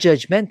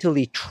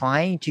non-judgmentally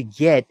trying to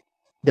get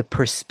the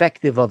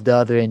perspective of the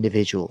other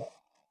individual.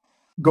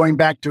 Going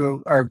back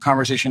to our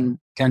conversation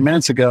 10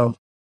 minutes ago,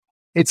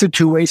 it's a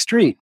two-way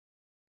street.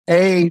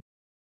 The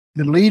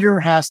leader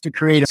has to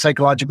create a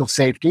psychological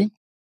safety,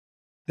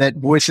 that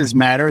voices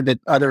matter, that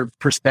other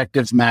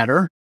perspectives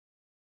matter.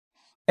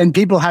 And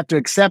people have to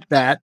accept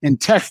that and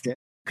test it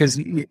because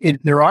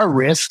there are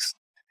risks.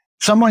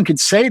 Someone could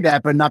say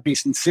that, but not be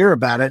sincere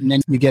about it. And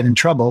then you get in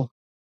trouble.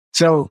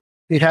 So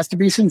it has to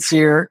be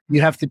sincere.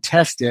 You have to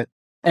test it.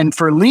 And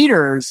for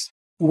leaders,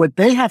 what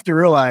they have to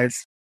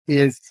realize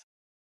is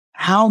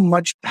how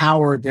much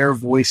power their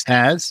voice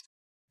has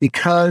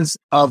because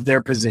of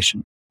their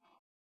position.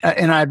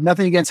 And I have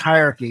nothing against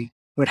hierarchy,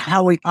 but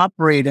how we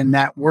operate in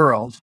that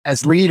world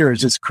as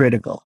leaders is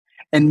critical.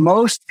 And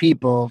most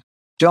people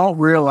don't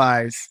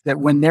realize that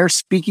when they're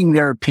speaking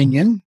their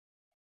opinion,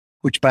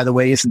 which by the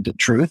way isn't the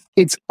truth,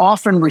 it's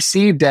often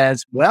received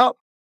as, well,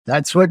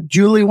 that's what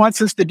Julie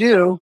wants us to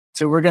do,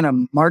 so we're going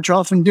to march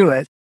off and do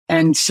it.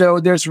 And so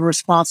there's a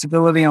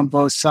responsibility on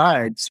both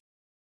sides.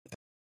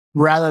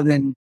 Rather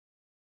than,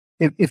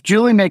 if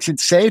Julie makes it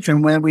safe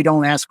and when we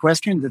don't ask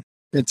questions,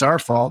 it's our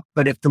fault.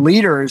 But if the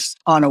leader is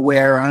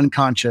unaware or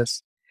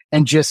unconscious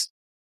and just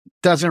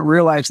doesn't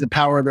realize the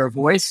power of their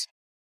voice,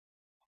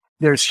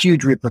 there's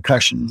huge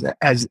repercussions,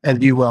 as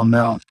you well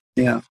know.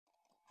 Yeah.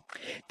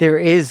 There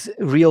is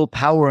real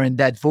power in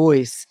that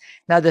voice.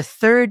 Now, the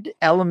third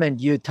element,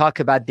 you talk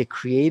about the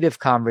creative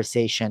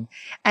conversation.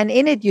 And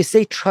in it, you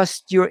say,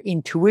 trust your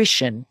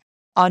intuition.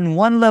 On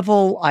one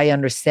level, I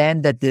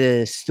understand that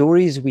the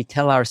stories we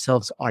tell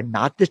ourselves are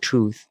not the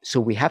truth. So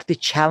we have to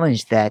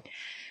challenge that.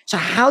 So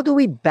how do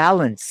we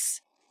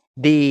balance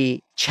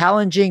the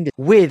challenging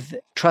with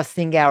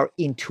trusting our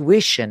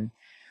intuition?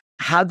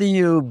 How do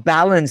you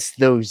balance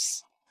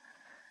those?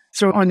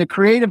 So on the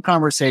creative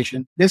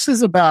conversation, this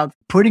is about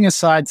putting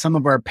aside some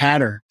of our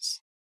patterns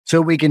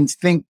so we can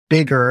think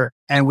bigger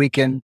and we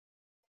can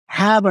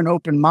have an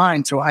open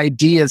mind so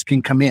ideas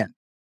can come in.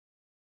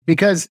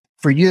 Because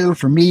for you,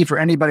 for me, for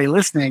anybody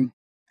listening,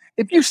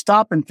 if you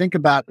stop and think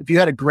about if you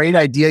had a great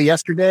idea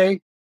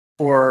yesterday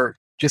or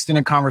just in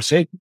a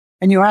conversation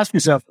and you ask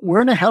yourself,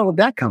 where in the hell did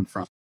that come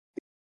from?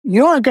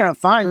 You aren't going to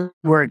find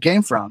where it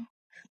came from.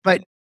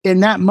 But in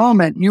that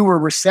moment, you were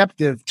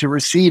receptive to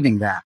receiving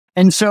that.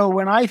 And so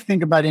when I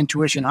think about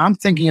intuition, I'm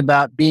thinking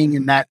about being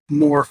in that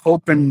more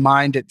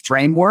open-minded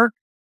framework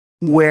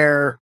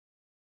where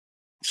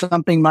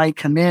something might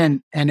come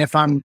in. And if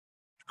I'm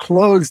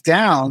closed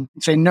down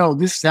and say, no,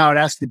 this is how it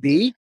has to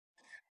be,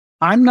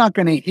 I'm not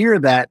going to hear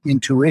that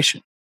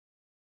intuition.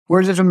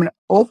 Whereas if I'm an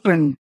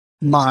open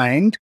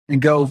mind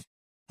and go,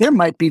 there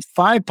might be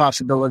 5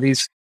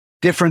 possibilities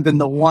different than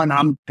the one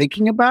I'm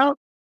thinking about,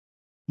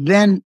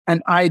 then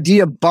an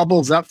idea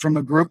bubbles up from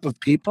a group of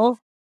people.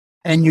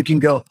 And you can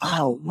go,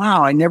 oh,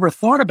 wow, I never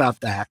thought about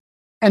that.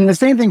 And the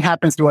same thing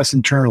happens to us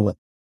internally.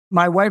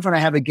 My wife and I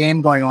have a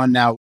game going on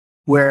now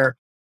where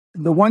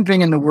the one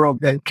thing in the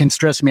world that can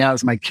stress me out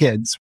is my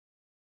kids.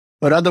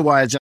 But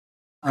otherwise,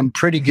 I'm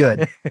pretty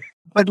good.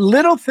 But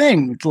little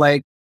things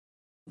like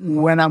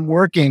when I'm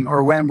working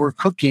or when we're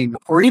cooking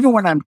or even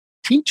when I'm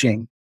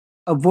teaching,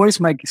 a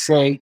voice might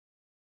say,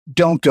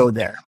 don't go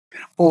there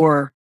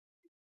or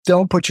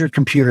don't put your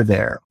computer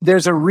there.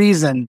 There's a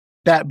reason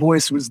that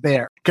voice was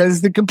there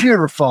because the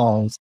computer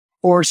falls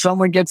or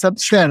someone gets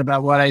upset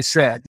about what I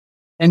said.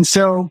 And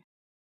so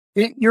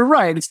you're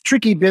right. It's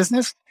tricky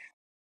business,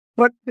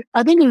 but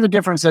I think there's a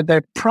difference that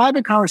the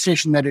private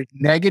conversation that is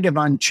negative,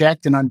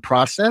 unchecked and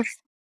unprocessed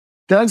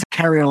does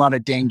carry a lot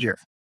of danger.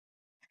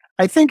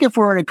 I think if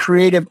we're in a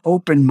creative,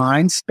 open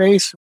mind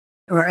space,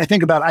 or I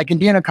think about I can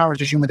be in a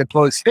conversation with a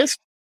closed fist,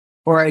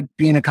 or I'd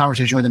be in a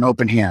conversation with an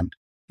open hand.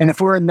 And if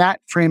we're in that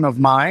frame of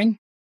mind,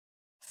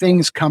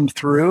 things come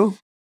through.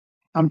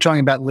 I'm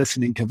talking about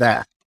listening to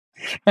that.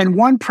 And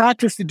one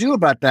practice to do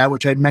about that,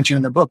 which I mentioned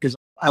in the book, is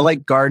I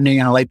like gardening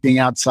and I like being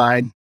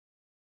outside,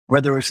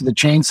 whether it's with a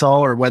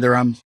chainsaw or whether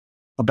I'm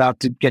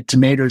about to get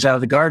tomatoes out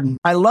of the garden.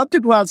 I love to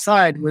go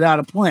outside without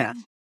a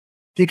plan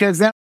because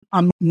then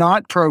I'm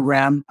not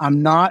programmed.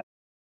 I'm not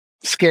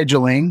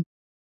scheduling.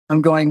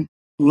 I'm going,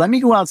 let me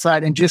go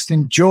outside and just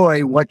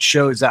enjoy what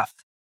shows up.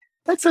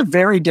 That's a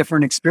very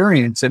different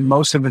experience that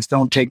most of us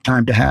don't take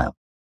time to have.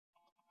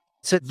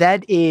 So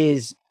that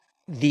is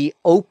the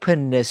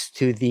openness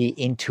to the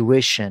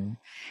intuition.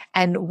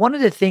 And one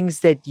of the things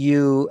that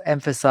you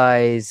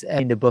emphasize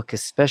in the book,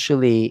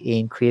 especially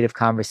in Creative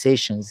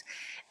Conversations,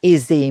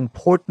 is the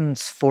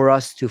importance for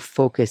us to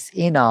focus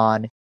in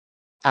on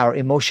our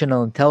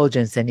emotional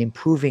intelligence and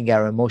improving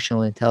our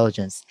emotional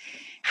intelligence.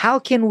 How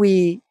can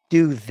we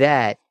do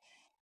that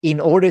in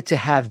order to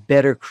have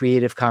better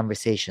creative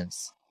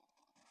conversations?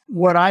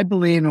 What I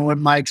believe and what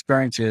my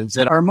experience is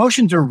that our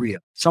emotions are real.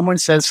 Someone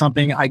says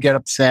something, I get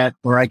upset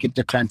or I get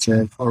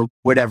defensive or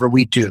whatever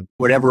we do,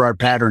 whatever our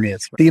pattern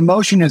is. The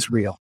emotion is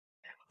real,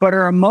 but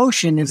our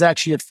emotion is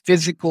actually a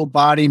physical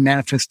body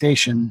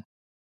manifestation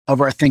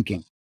of our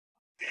thinking.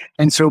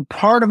 And so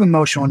part of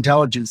emotional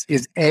intelligence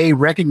is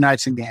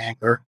recognizing the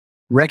anger,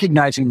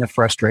 recognizing the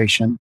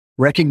frustration,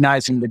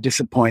 recognizing the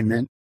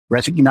disappointment,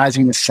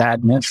 recognizing the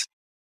sadness,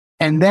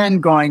 and then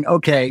going,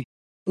 okay,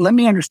 let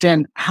me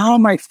understand, how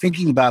am I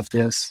thinking about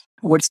this?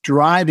 What's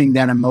driving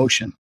that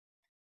emotion?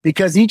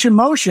 Because each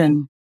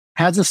emotion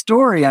has a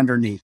story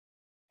underneath.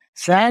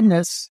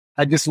 Sadness,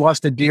 I just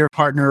lost a dear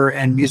partner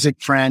and music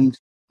friend,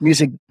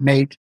 music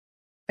mate.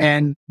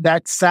 And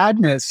that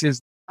sadness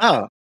is,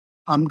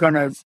 I'm going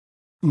to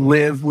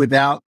live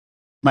without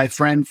my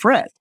friend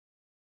Fred.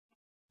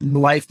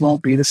 Life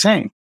won't be the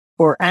same.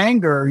 Or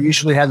anger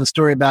usually has a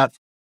story about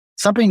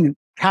something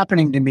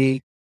happening to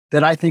me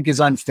that I think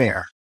is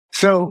unfair.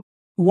 So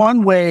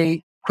one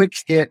way, quick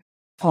hit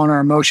on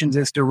our emotions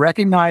is to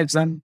recognize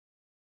them,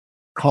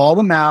 call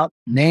them out,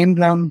 name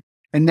them,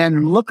 and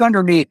then look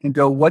underneath and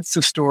go, what's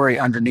the story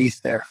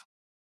underneath there?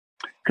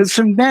 Because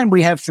from then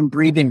we have some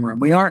breathing room.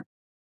 We aren't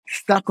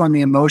stuck on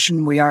the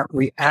emotion. We aren't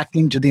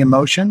reacting to the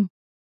emotion.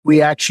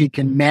 We actually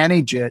can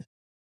manage it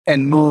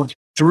and move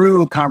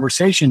through a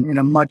conversation in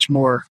a much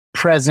more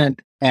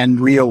present and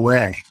real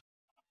way.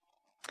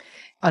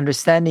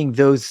 Understanding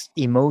those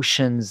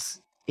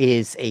emotions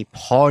is a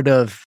part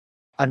of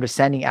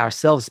understanding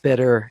ourselves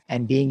better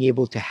and being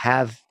able to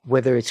have,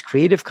 whether it's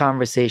creative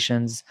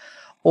conversations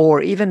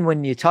or even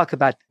when you talk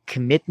about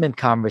commitment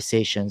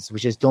conversations,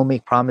 which is don't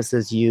make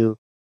promises you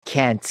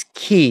can't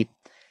keep.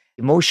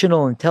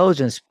 Emotional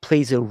intelligence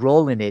plays a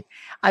role in it.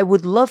 I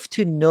would love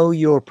to know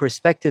your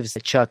perspectives,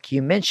 Chuck.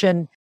 You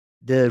mentioned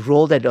the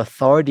role that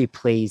authority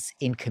plays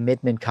in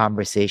commitment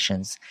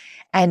conversations.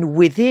 And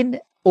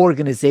within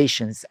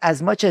organizations,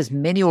 as much as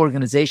many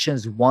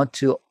organizations want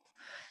to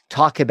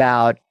talk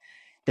about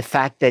the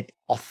fact that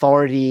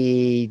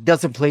authority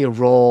doesn't play a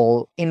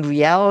role, in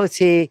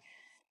reality,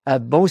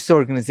 most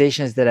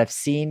organizations that I've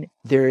seen,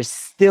 there is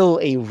still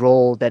a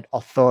role that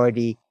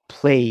authority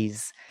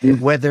plays,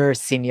 whether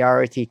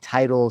seniority,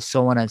 title,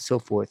 so on and so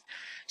forth.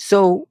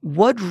 So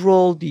what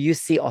role do you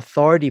see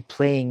authority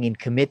playing in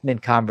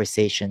commitment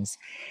conversations?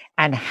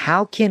 And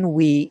how can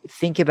we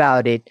think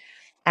about it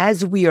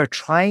as we are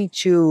trying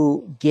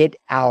to get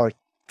our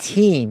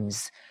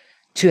teams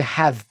to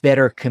have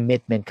better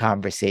commitment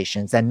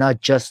conversations and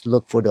not just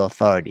look for the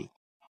authority?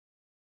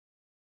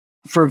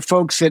 For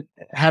folks that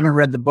haven't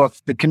read the book,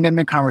 the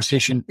commitment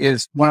conversation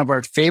is one of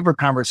our favorite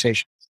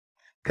conversations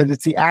because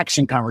it's the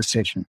action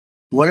conversation.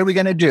 What are we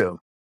going to do?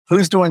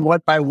 Who's doing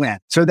what by when?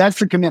 So that's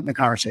the commitment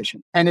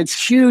conversation. And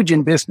it's huge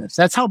in business.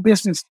 That's how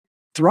business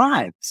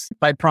thrives,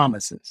 by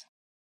promises.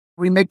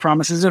 We make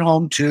promises at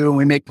home too, and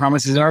we make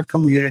promises in our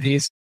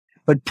communities,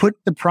 but put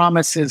the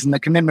promises and the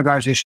commitment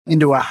conversation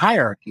into a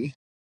hierarchy.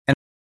 And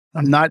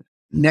I'm not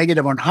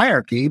negative on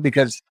hierarchy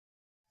because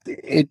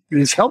it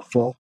is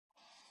helpful,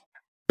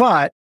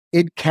 but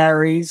it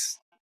carries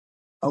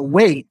a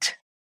weight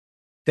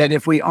that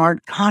if we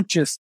aren't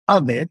conscious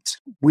of it,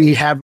 we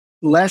have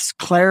less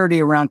clarity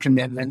around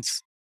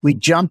commitments. We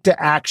jump to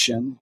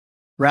action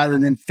rather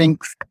than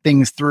think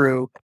things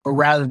through, or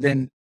rather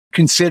than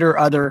consider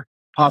other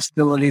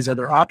possibilities,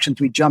 other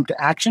options. We jump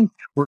to action.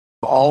 We're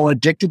all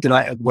addicted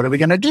to what are we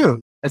going to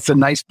do? That's a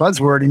nice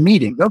buzzword in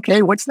meetings.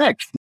 Okay, what's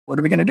next? What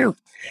are we going to do?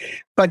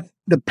 But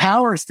the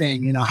power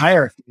thing in a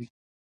hierarchy,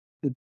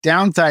 the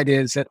downside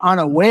is that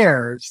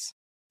unawares,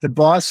 the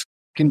boss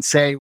can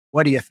say,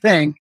 what do you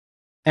think?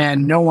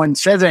 And no one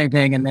says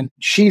anything. And then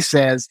she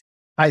says,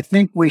 I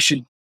think we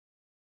should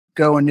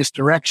go in this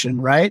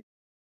direction, right?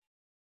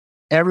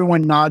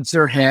 Everyone nods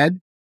their head.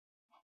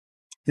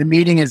 The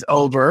meeting is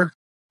over.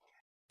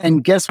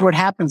 And guess what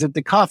happens at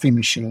the coffee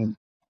machine?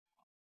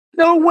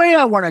 No way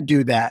I want to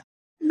do that.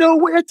 No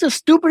way. It's the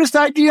stupidest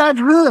idea I've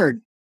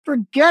heard.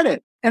 Forget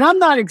it. And I'm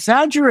not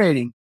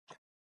exaggerating.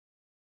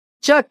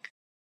 Chuck,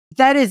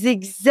 that is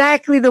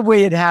exactly the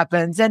way it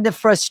happens. And the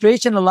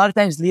frustration a lot of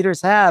times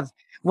leaders have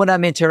when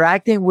I'm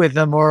interacting with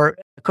them or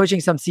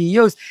coaching some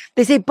CEOs,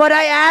 they say, but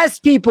I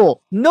asked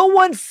people, no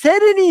one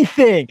said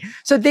anything.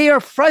 So they are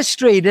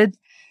frustrated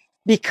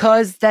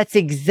because that's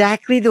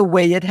exactly the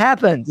way it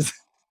happens.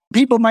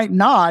 People might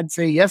nod,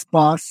 say, yes,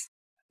 boss.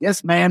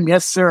 Yes, ma'am.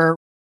 Yes, sir.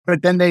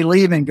 But then they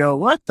leave and go,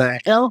 what the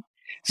hell?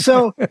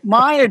 So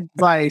my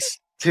advice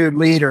to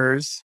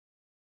leaders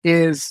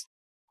is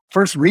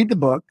first read the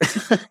book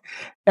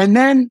and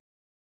then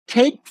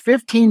take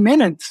 15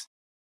 minutes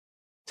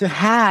to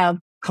have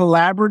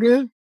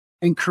collaborative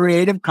and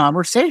creative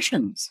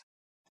conversations,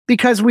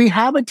 because we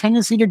have a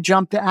tendency to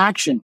jump to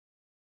action.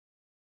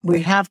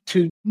 We have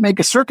to make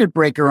a circuit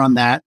breaker on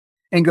that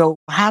and go,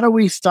 how do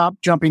we stop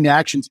jumping to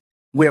actions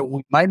where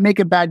we might make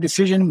a bad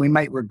decision? We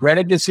might regret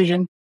a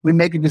decision. We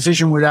make a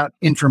decision without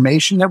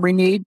information that we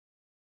need.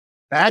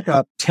 Back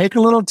up, take a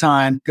little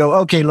time, go,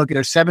 okay, look,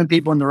 there's 7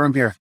 people in the room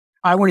here.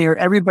 I want to hear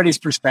everybody's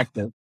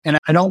perspective. And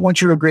I don't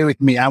want you to agree with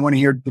me. I want to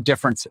hear the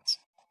differences,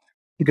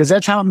 because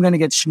that's how I'm going to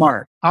get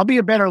smart. I'll be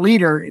a better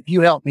leader if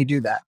you help me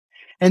do that.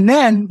 And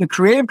then the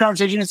creative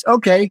conversation is,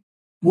 okay,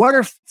 what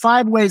are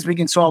 5 ways we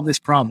can solve this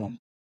problem?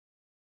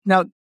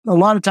 Now, a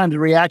lot of times the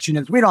reaction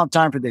is, we don't have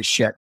time for this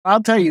shit.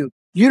 I'll tell you,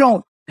 you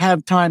don't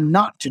have time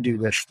not to do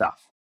this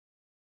stuff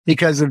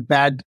because of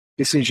bad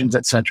decisions,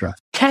 etc.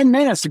 10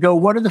 minutes to go,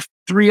 what are the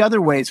 3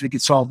 other ways we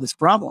could solve this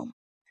problem?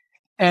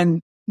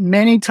 And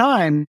many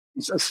times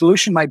a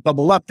solution might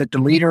bubble up that the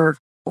leader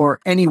or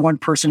any one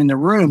person in the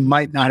room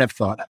might not have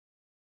thought of.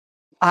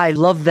 I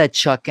love that,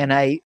 Chuck. And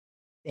I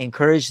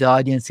encourage the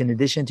audience, in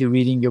addition to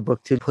reading your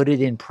book, to put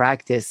it in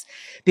practice,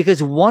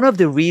 because one of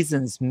the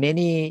reasons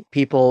many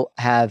people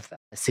have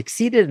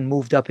succeeded and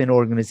moved up in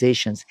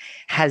organizations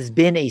has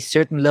been a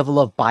certain level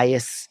of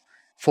bias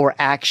for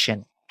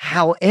action.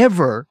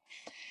 However,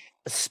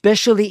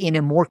 especially in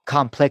a more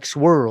complex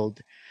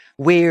world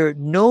where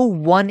no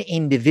one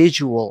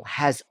individual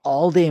has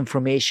all the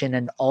information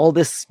and all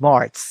the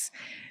smarts,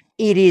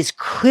 it is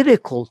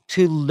critical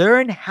to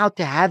learn how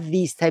to have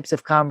these types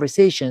of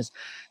conversations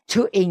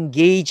to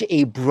engage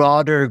a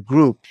broader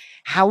group.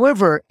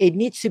 However, it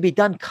needs to be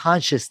done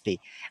consciously.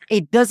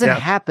 It doesn't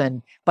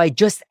happen by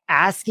just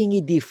asking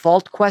a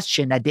default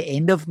question at the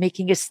end of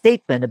making a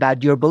statement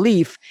about your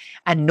belief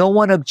and no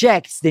one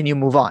objects, then you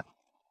move on.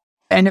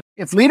 And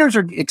if leaders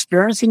are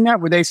experiencing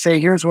that, where they say,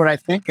 here's what I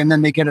think, and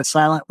then they get a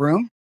silent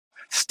room,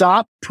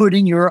 stop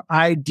putting your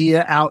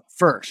idea out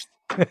first.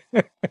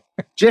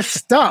 Just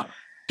stop.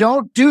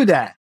 Don't do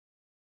that.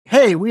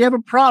 Hey, we have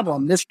a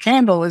problem. This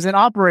candle isn't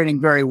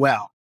operating very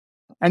well.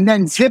 And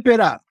then zip it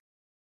up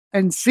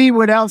and see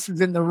what else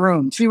is in the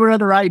room. See what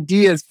other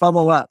ideas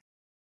bubble up.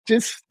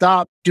 Just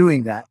stop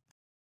doing that.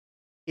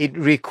 It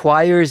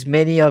requires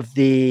many of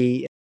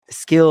the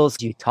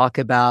skills you talk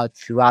about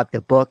throughout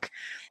the book.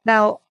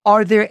 Now,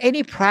 are there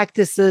any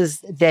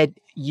practices that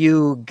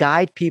you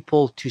guide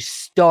people to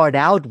start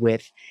out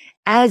with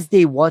as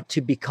they want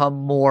to become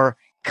more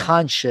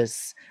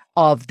conscious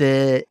of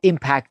the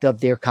impact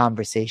of their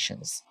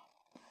conversations?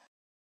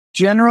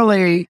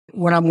 Generally,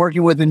 when I'm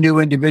working with a new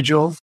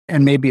individual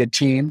and maybe a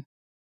team,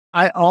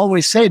 I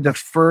always say the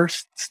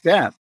first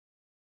step,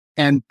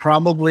 and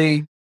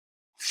probably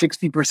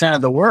 60%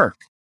 of the work,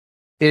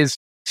 is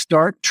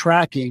start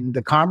tracking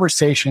the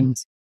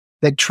conversations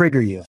that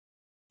trigger you.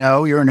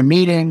 You're in a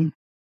meeting,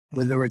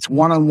 whether it's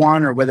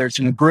one-on-one or whether it's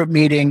in a group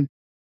meeting,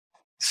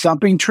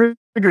 something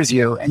triggers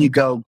you and you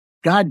go,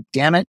 God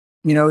damn it,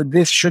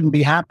 this shouldn't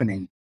be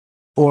happening.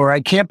 Or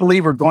I can't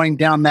believe we're going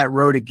down that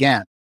road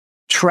again.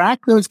 Track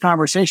those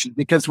conversations,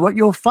 because what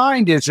you'll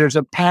find is there's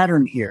a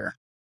pattern here.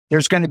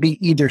 There's going to be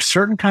either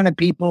certain kind of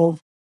people,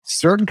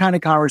 certain kind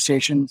of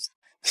conversations,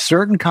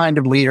 certain kind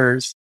of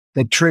leaders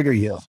that trigger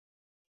you.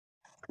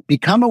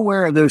 Become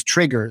aware of those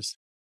triggers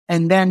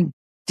and then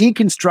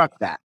deconstruct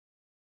that.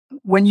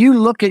 When you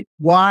look at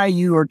why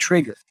you are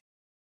triggered,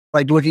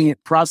 like looking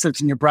at process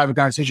in your private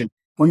conversation,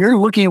 when you're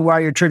looking at why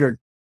you're triggered,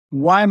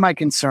 why am I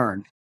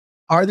concerned?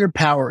 Are there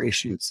power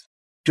issues?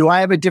 Do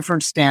I have a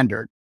different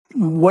standard?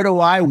 What do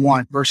I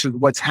want versus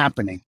what's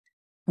happening?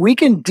 We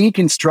can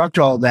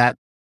deconstruct all that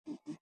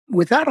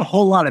without a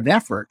whole lot of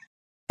effort.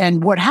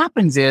 And what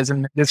happens is,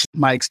 and this is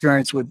my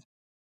experience with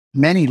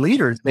many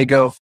leaders, they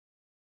go,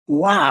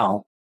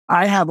 wow,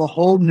 I have a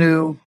whole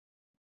new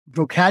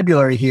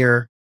vocabulary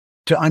here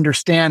to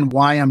understand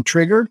why I'm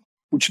triggered,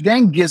 which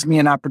then gives me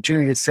an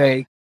opportunity to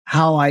say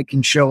how I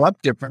can show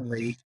up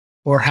differently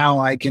or how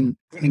I can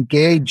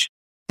engage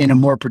in a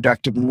more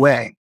productive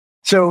way.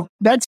 So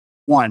that's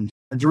one.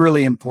 It's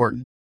really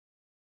important.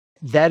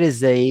 That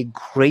is a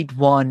great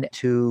one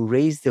to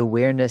raise the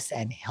awareness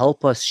and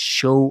help us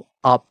show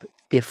up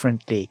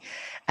differently.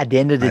 At the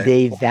end of the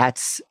day,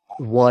 that's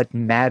what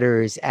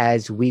matters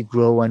as we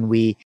grow and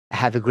we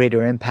have a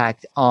greater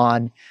impact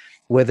on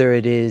whether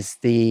it is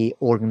the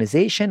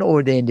organization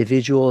or the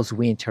individuals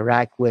we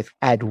interact with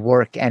at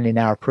work and in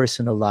our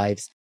personal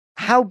lives.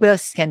 How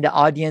best can the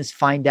audience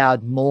find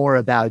out more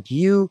about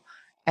you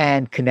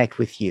and connect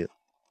with you?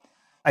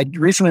 I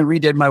recently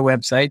redid my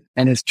website,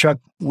 and it's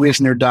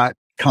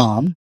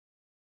chuckwisner.com.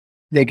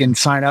 They can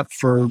sign up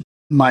for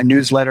my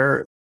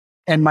newsletter,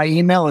 and my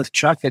email is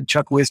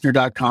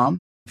chuck@chuckwisner.com.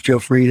 Feel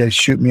free to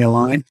shoot me a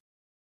line.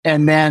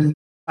 And then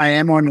I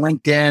am on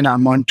LinkedIn.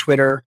 I'm on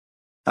Twitter,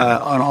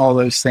 on all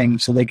those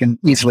things, so they can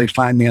easily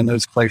find me on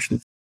those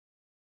places.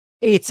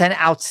 It's an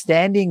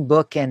outstanding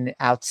book and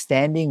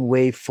outstanding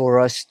way for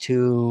us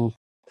to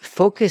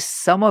focus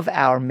some of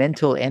our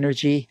mental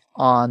energy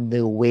on the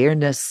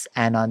awareness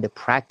and on the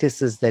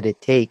practices that it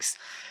takes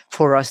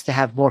for us to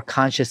have more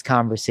conscious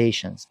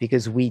conversations,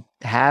 because we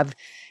have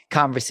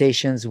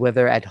conversations,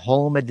 whether at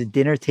home at the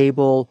dinner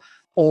table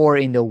or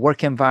in the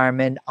work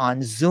environment,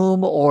 on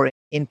Zoom or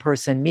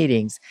in-person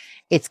meetings.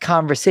 It's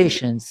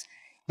conversations.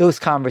 Those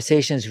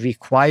conversations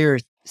require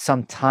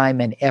some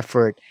time and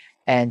effort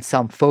and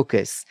some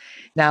focus.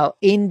 Now,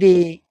 in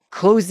the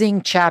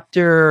closing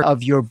chapter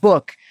of your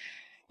book,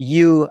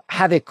 you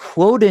have a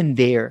quote in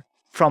there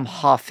from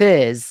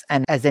Hafiz.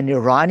 And as an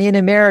Iranian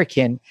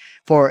American,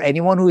 for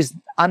anyone who is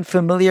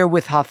unfamiliar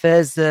with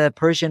Hafiz, the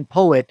Persian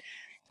poet,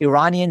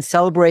 Iranians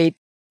celebrate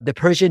the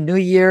Persian New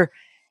Year,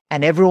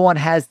 and everyone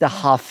has the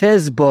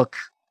Hafiz book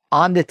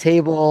on the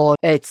table.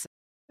 It's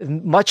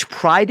much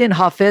pride in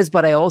Hafiz,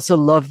 but I also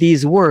love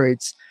these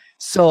words.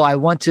 So I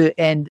want to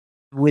end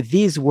with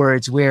these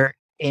words, where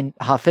in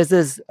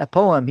Hafiz's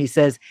poem, he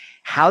says,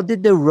 "How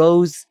did the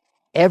rose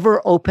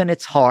ever open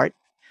its heart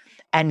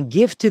and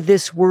give to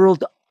this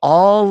world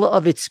all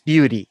of its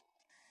beauty?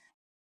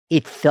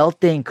 It felt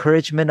the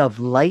encouragement of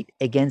light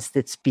against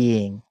its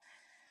being.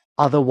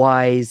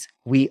 Otherwise,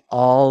 we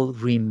all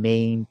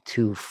remain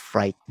too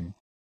frightened."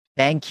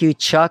 Thank you,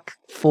 Chuck,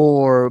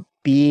 for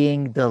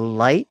being the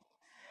light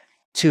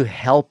to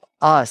help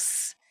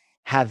us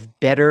have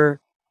better,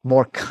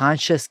 more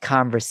conscious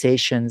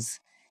conversations,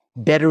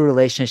 better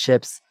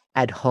relationships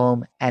at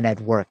home and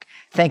at work.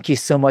 Thank you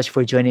so much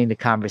for joining the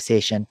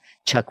conversation,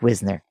 Chuck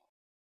Wisner.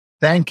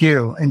 Thank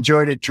you.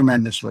 Enjoyed it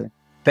tremendously.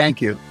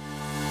 Thank you.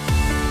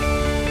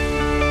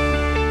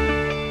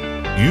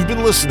 You've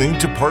been listening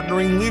to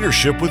Partnering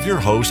Leadership with your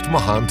host,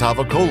 Mahan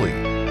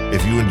Tavakoli.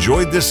 If you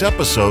enjoyed this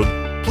episode,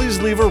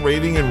 please leave a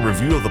rating and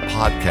review of the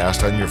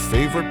podcast on your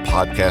favorite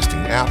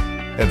podcasting app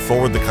and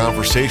forward the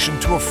conversation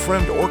to a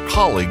friend or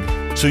colleague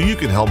so you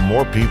can help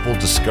more people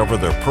discover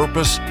their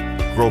purpose,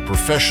 grow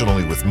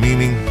professionally with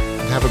meaning,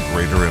 and have a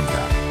greater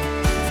impact.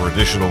 For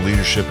additional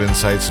leadership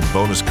insights and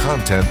bonus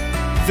content,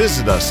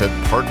 visit us at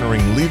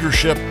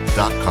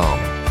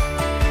partneringleadership.com.